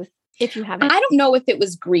observations if you haven't. I don't know if it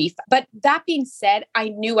was grief, but that being said, I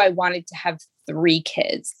knew I wanted to have 3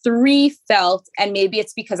 kids. 3 felt, and maybe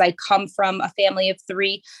it's because I come from a family of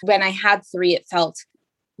 3. When I had 3, it felt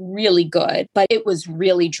really good, but it was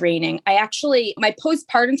really draining. My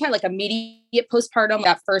postpartum time, like immediate postpartum,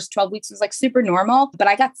 that first 12 weeks was like super normal, but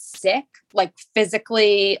I got sick, like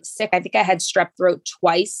physically sick. I think I had strep throat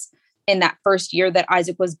twice in that first year that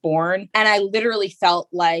Isaac was born. And I literally felt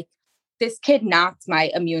like this kid knocked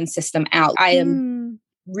my immune system out. I am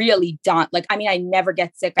really done. I never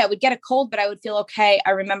get sick. I would get a cold, but I would feel okay.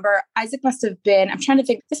 I remember Isaac I'm trying to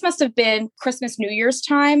think, this must have been Christmas, New Year's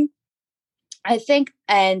time, I think.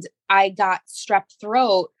 And I got strep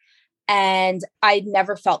throat and I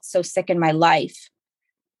never felt so sick in my life.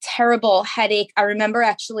 terrible headache. I remember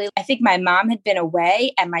actually, I think my mom had been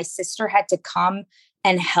away and my sister had to come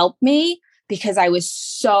and help me because I was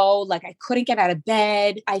so like, I couldn't get out of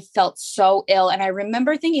bed. I felt so ill. And I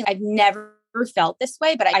remember thinking, I've never felt this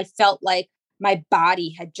way, but I felt like my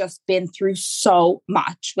body had just been through so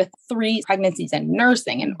much with 3 pregnancies and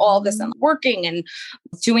nursing and all this and working and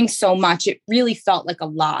doing so much. It really felt like a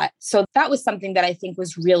lot. So that was something that I think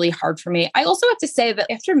was really hard for me. I also have to say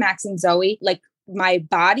that after Max and Zoe, like my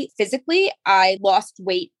body physically, I lost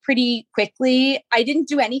weight pretty quickly. I didn't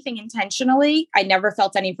do anything intentionally. I never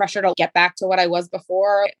felt any pressure to get back to what I was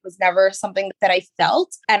before. It was never something that I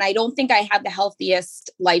felt. And I don't think I had the healthiest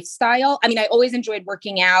lifestyle. I mean, I always enjoyed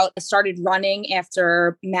working out. I started running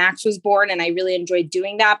after Max was born and I really enjoyed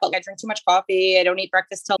doing that. But I drink too much coffee. I don't eat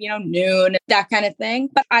breakfast till, noon, that kind of thing.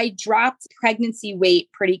 But I dropped pregnancy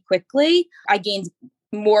weight pretty quickly. I gained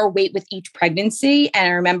more weight with each pregnancy. And I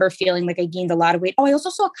remember feeling like I gained a lot of weight. Oh, I also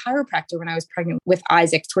saw a chiropractor when I was pregnant with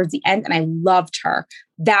Isaac towards the end, and I loved her.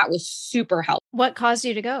 That was super helpful. What caused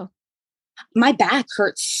you to go? My back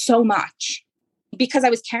hurt so much because I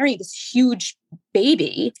was carrying this huge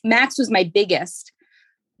baby. Max was my biggest.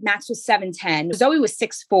 Max was 7'10". Zoe was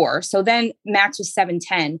 6'4". So then Max was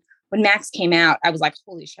 7'10". When Max came out, I was like,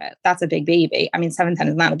 holy shit, that's a big baby. I mean, 7'10"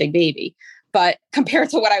 is not a big baby, but compared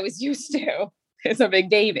to what I was used to, it's a big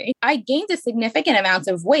baby. I gained a significant amount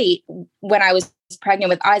of weight when I was pregnant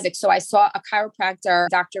with Isaac. So I saw a chiropractor,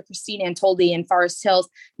 Dr. Christine Antoldi in Forest Hills,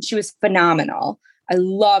 and she was phenomenal. I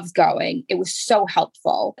loved going. It was so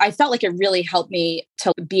helpful. I felt like it really helped me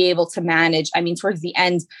to be able to manage. I mean, towards the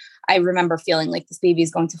end, I remember feeling like this baby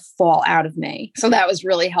is going to fall out of me. So that was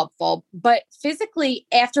really helpful. But physically,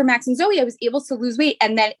 after Max and Zoe, I was able to lose weight.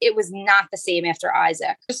 And then it was not the same after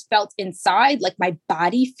Isaac. I just felt inside like my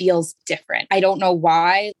body feels different. I don't know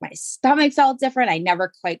why. My stomach felt different. I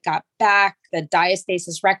never quite got back. The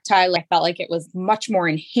diastasis recti, I felt like it was much more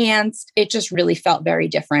enhanced. It just really felt very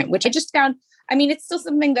different, which I just found. I mean, it's still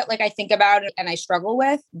something that I think about and I struggle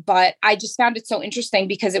with, but I just found it so interesting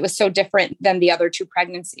because it was so different than the other 2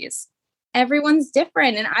 pregnancies. Everyone's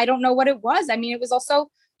different. And I don't know what it was. I mean, it was also,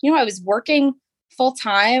 I was working full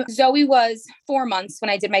time. Zoe was 4 months when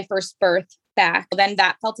I did my first birth back. Then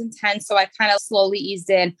that felt intense. So I kind of slowly eased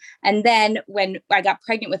in. And then when I got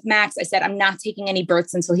pregnant with Max, I said, I'm not taking any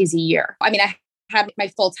births until he's a year. I mean, I had my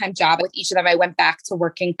full-time job with each of them. I went back to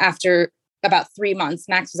working after about 3 months.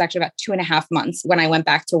 Max was actually about 2.5 months when I went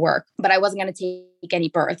back to work, but I wasn't going to take any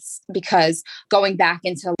births because going back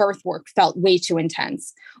into birth work felt way too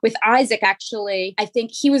intense. With Isaac, actually, I think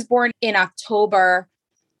he was born in October.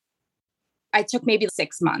 I took maybe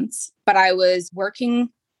 6 months, but I was working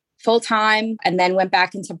full time and then went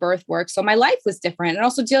back into birth work. So my life was different and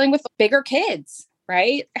also dealing with bigger kids,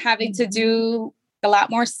 right? Having to do a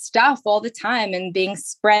lot more stuff all the time and being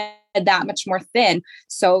spread that much more thin.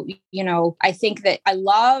 So, I think that I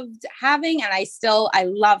loved having, and I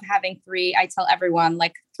love having 3. I tell everyone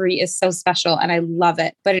 3 is so special and I love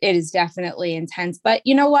it, but it is definitely intense. But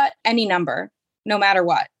you know what? Any number, no matter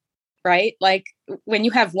what, right? When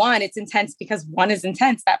you have 1, it's intense because 1 is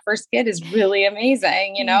intense. That first kid is really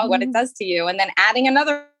amazing, what it does to you. And then adding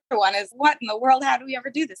another one is what in the world? How do we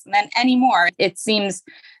ever do this? And then any more, it seems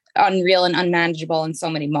unreal and unmanageable in so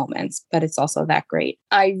many moments, but it's also that great.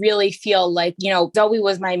 I really feel like, Zoe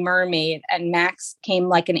was my mermaid and Max came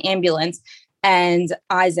like an ambulance and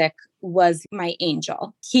Isaac was my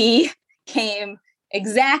angel. He came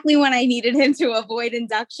exactly when I needed him to avoid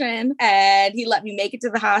induction and he let me make it to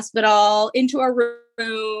the hospital into a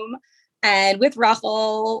room and with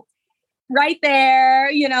Rachel right there,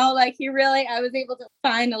 I was able to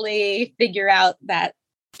finally figure out that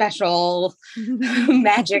special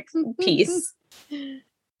magic piece.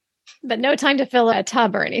 But no time to fill a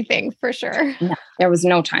tub or anything, for sure. No, there was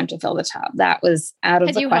no time to fill the tub. That was out of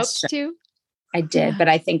the question. Had you hoped to? I did, but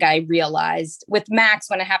I think I realized with Max,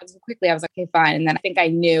 when it happened so quickly, I was like, okay, fine. And then I think I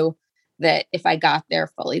knew that if I got there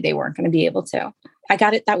fully, they weren't going to be able to. I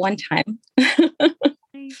got it that one time.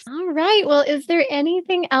 All right. Well, is there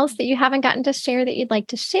anything else that you haven't gotten to share that you'd like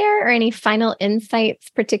to share or any final insights,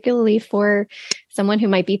 particularly for someone who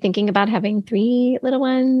might be thinking about having 3 little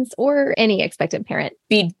ones or any expectant parent?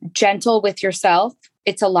 Be gentle with yourself.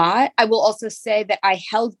 It's a lot. I will also say that I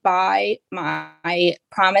held by my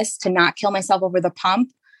promise to not kill myself over the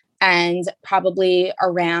pump, and probably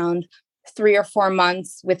around 3 or 4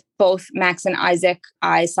 months with both Max and Isaac,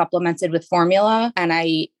 I supplemented with formula, and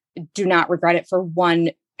I do not regret it for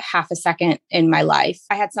 1/2 a second in my life.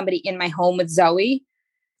 I had somebody in my home with Zoe,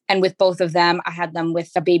 And with both of them, I had them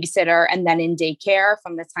with a babysitter and then in daycare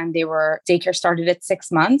from the time daycare started at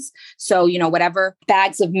 6 months. So, whatever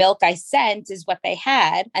bags of milk I sent is what they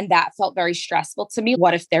had. And that felt very stressful to me.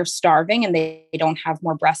 What if they're starving and they don't have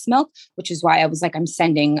more breast milk? Which is why I was like, I'm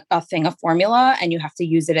sending a thing of formula and you have to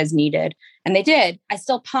use it as needed. And they did. I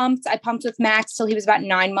pumped with Max till he was about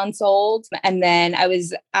 9 months old. And then I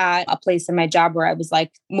was at a place in my job where I was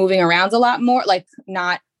like moving around a lot more, like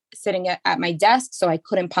not sitting at my desk. So I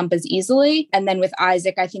couldn't pump as easily. And then with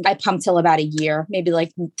Isaac, I think I pumped till about a year, maybe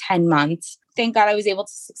like 10 months. Thank God I was able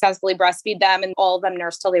to successfully breastfeed them, and all of them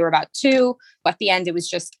nursed till they were about 2. But at the end, it was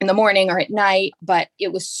just in the morning or at night. But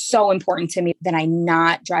it was so important to me that I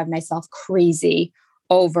not drive myself crazy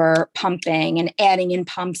over pumping and adding in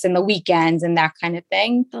pumps in the weekends and that kind of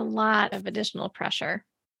thing. A lot of additional pressure.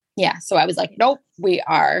 Yeah. So I was like, nope, we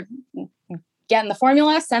are getting the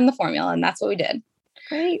formula, send the formula. And that's what we did.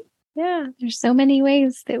 Great. Yeah. There's so many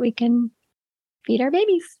ways that we can feed our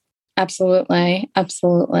babies. Absolutely.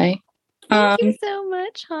 Absolutely. Thank you so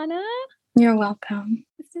much, Hannah. You're welcome.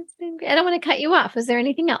 This has been great. I don't want to cut you off. Was there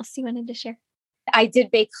anything else you wanted to share? I did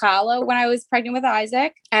bake challah when I was pregnant with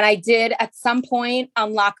Isaac. And I did at some point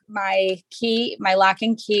unlock my lock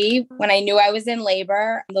and key when I knew I was in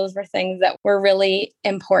labor. Those were things that were really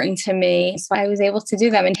important to me. So I was able to do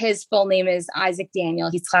them. And his full name is Isaac Daniel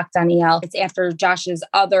Yitzchak Daniel. It's after Josh's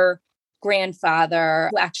other grandfather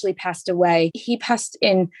who actually passed away. He passed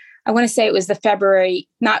in, I want to say it was the February,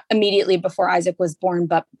 not immediately before Isaac was born,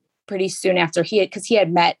 but pretty soon after because he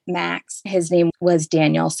had met Max. His name was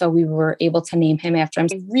Daniel. So we were able to name him after him.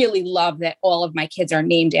 I really love that all of my kids are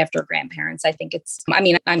named after grandparents.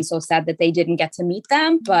 I'm so sad that they didn't get to meet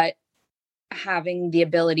them, but having the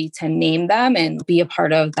ability to name them and be a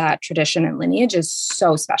part of that tradition and lineage is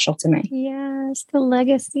so special to me. Yes, the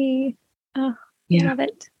legacy. Oh, yeah. I love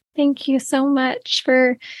it. Thank you so much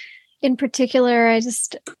in particular, I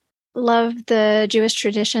just love the Jewish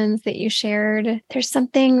traditions that you shared. There's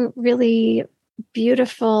something really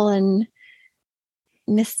beautiful and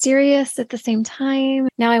mysterious at the same time.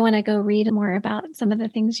 Now I want to go read more about some of the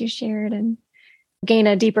things you shared and gain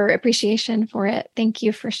a deeper appreciation for it. Thank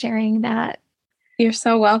you for sharing that. You're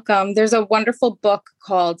so welcome. There's a wonderful book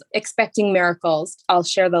called Expecting Miracles. I'll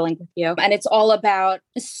share the link with you. And it's all about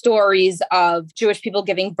stories of Jewish people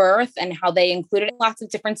giving birth and how they included lots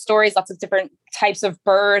of different stories, lots of different types of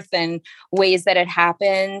birth and ways that it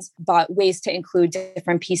happens, but ways to include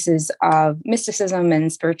different pieces of mysticism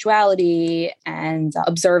and spirituality and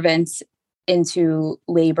observance into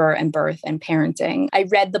labor and birth and parenting. I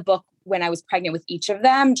read the book when I was pregnant with each of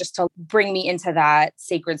them, just to bring me into that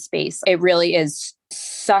sacred space. It really is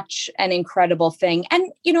such an incredible thing.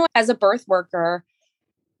 And, as a birth worker,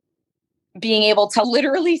 being able to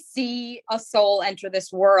literally see a soul enter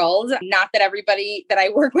this world, not that everybody that I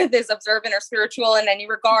work with is observant or spiritual in any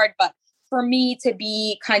regard, but for me to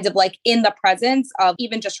be kind of like in the presence of,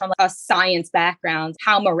 even just from a science background,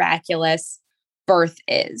 how miraculous birth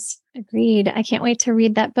is. Agreed. I can't wait to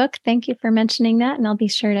read that book. Thank you for mentioning that. And I'll be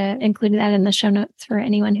sure to include that in the show notes for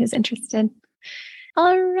anyone who's interested.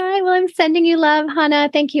 All right. Well, I'm sending you love, Hannah.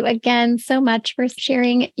 Thank you again so much for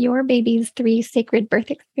sharing your baby's 3 sacred birth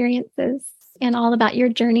experiences and all about your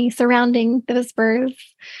journey surrounding those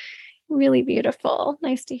births. Really beautiful.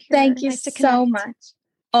 Nice to hear. Thank you so much.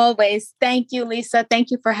 Always. Thank you, Lisa. Thank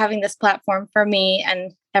you for having this platform for me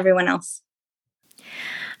and everyone else.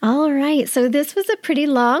 All right. So this was a pretty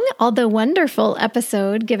long, although wonderful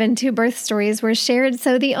episode given 2 birth stories were shared.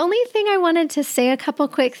 So the only thing I wanted to say a couple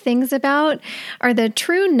quick things about are the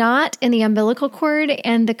true knot in the umbilical cord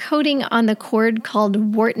and the coating on the cord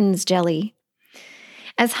called Wharton's jelly.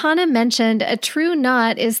 As Hannah mentioned, a true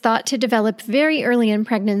knot is thought to develop very early in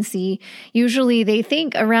pregnancy. Usually they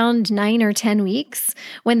think around 9 or 10 weeks,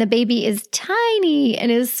 when the baby is tiny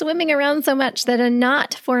and is swimming around so much that a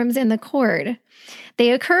knot forms in the cord.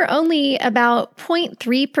 They occur only about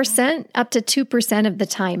 0.3% up to 2% of the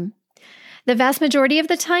time. The vast majority of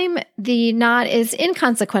the time, the knot is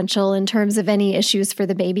inconsequential in terms of any issues for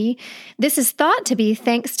the baby. This is thought to be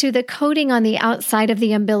thanks to the coating on the outside of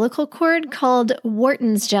the umbilical cord called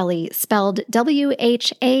Wharton's jelly, spelled Wharton,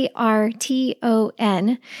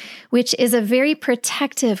 which is a very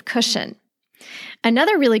protective cushion.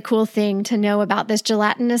 Another really cool thing to know about this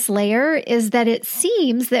gelatinous layer is that it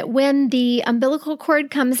seems that when the umbilical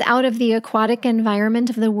cord comes out of the aquatic environment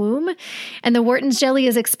of the womb and the Wharton's jelly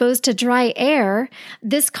is exposed to dry air,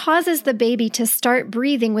 this causes the baby to start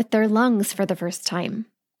breathing with their lungs for the first time.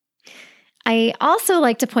 I also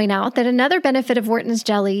like to point out that another benefit of Wharton's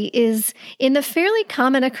jelly is in the fairly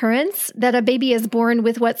common occurrence that a baby is born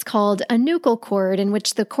with what's called a nuchal cord, in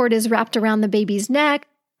which the cord is wrapped around the baby's neck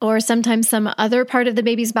or sometimes some other part of the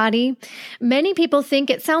baby's body, many people think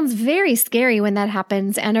it sounds very scary when that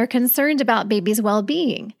happens and are concerned about baby's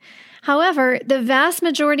well-being. However, the vast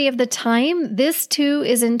majority of the time, this too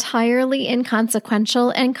is entirely inconsequential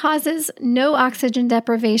and causes no oxygen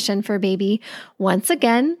deprivation for baby, once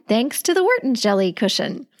again, thanks to the Wharton jelly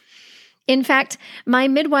cushion. In fact, my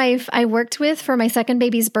midwife I worked with for my second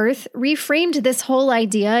baby's birth reframed this whole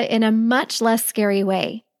idea in a much less scary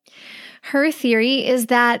way. Her theory is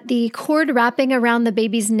that the cord wrapping around the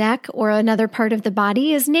baby's neck or another part of the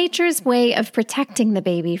body is nature's way of protecting the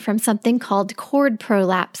baby from something called cord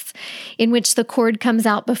prolapse, in which the cord comes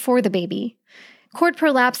out before the baby. Cord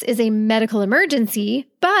prolapse is a medical emergency,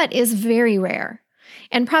 but is very rare.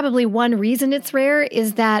 And probably one reason it's rare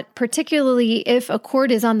is that, particularly if a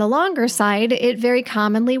cord is on the longer side, it very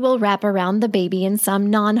commonly will wrap around the baby in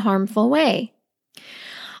some non-harmful way.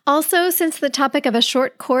 Also, since the topic of a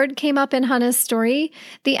short cord came up in Hannah's story,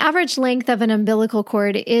 the average length of an umbilical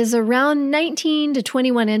cord is around 19 to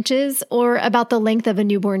 21 inches, or about the length of a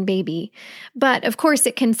newborn baby. But of course,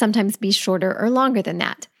 it can sometimes be shorter or longer than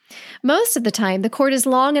that. Most of the time, the cord is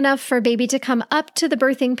long enough for baby to come up to the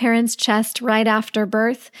birthing parent's chest right after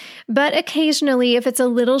birth, but occasionally, if it's a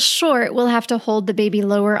little short, we'll have to hold the baby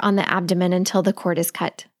lower on the abdomen until the cord is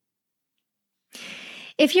cut.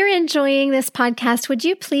 If you're enjoying this podcast, would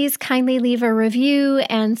you please kindly leave a review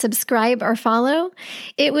and subscribe or follow?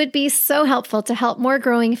 It would be so helpful to help more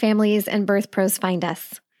growing families and birth pros find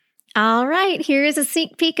us. All right, here is a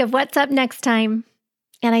sneak peek of what's up next time.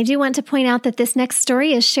 And I do want to point out that this next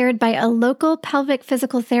story is shared by a local pelvic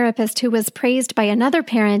physical therapist who was praised by another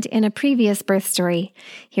parent in a previous birth story.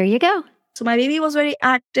 Here you go. So my baby was very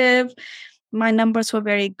active. My numbers were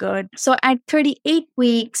very good. So at 38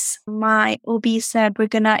 weeks, my OB said, we're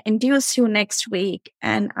going to induce you next week.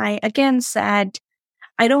 And I again said,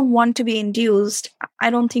 I don't want to be induced. I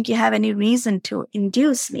don't think you have any reason to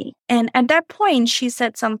induce me. And at that point, she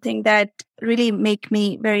said something that really made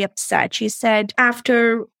me very upset. She said,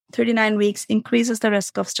 after 39 weeks increases the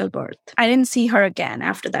risk of stillbirth. I didn't see her again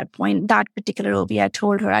after that point. That particular OB, I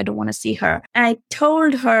told her I don't want to see her. And I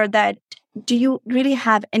told her that, do you really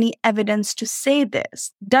have any evidence to say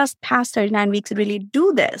this? Does past 39 weeks really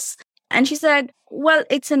do this? And she said, well,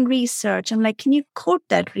 it's in research. I'm like, can you quote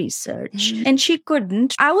that research? Mm-hmm. And she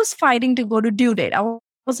couldn't. I was fighting to go to due date. I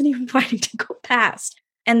wasn't even fighting to go past.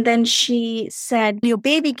 And then she said, your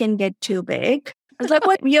baby can get too big. I was like,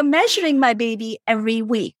 what? You're measuring my baby every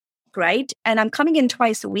week, right? And I'm coming in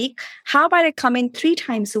twice a week. How about I come in 3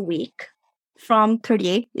 times a week from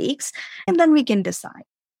 38 weeks? And then we can decide.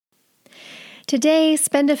 Today,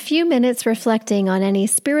 spend a few minutes reflecting on any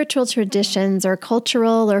spiritual traditions or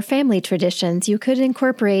cultural or family traditions you could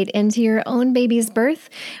incorporate into your own baby's birth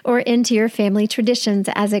or into your family traditions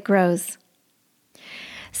as it grows.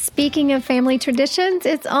 Speaking of family traditions,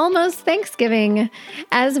 it's almost Thanksgiving.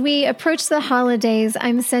 As we approach the holidays,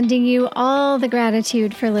 I'm sending you all the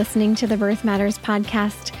gratitude for listening to the Birth Matters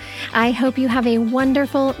podcast. I hope you have a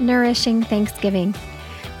wonderful, nourishing Thanksgiving.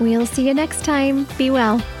 We'll see you next time. Be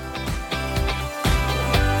well.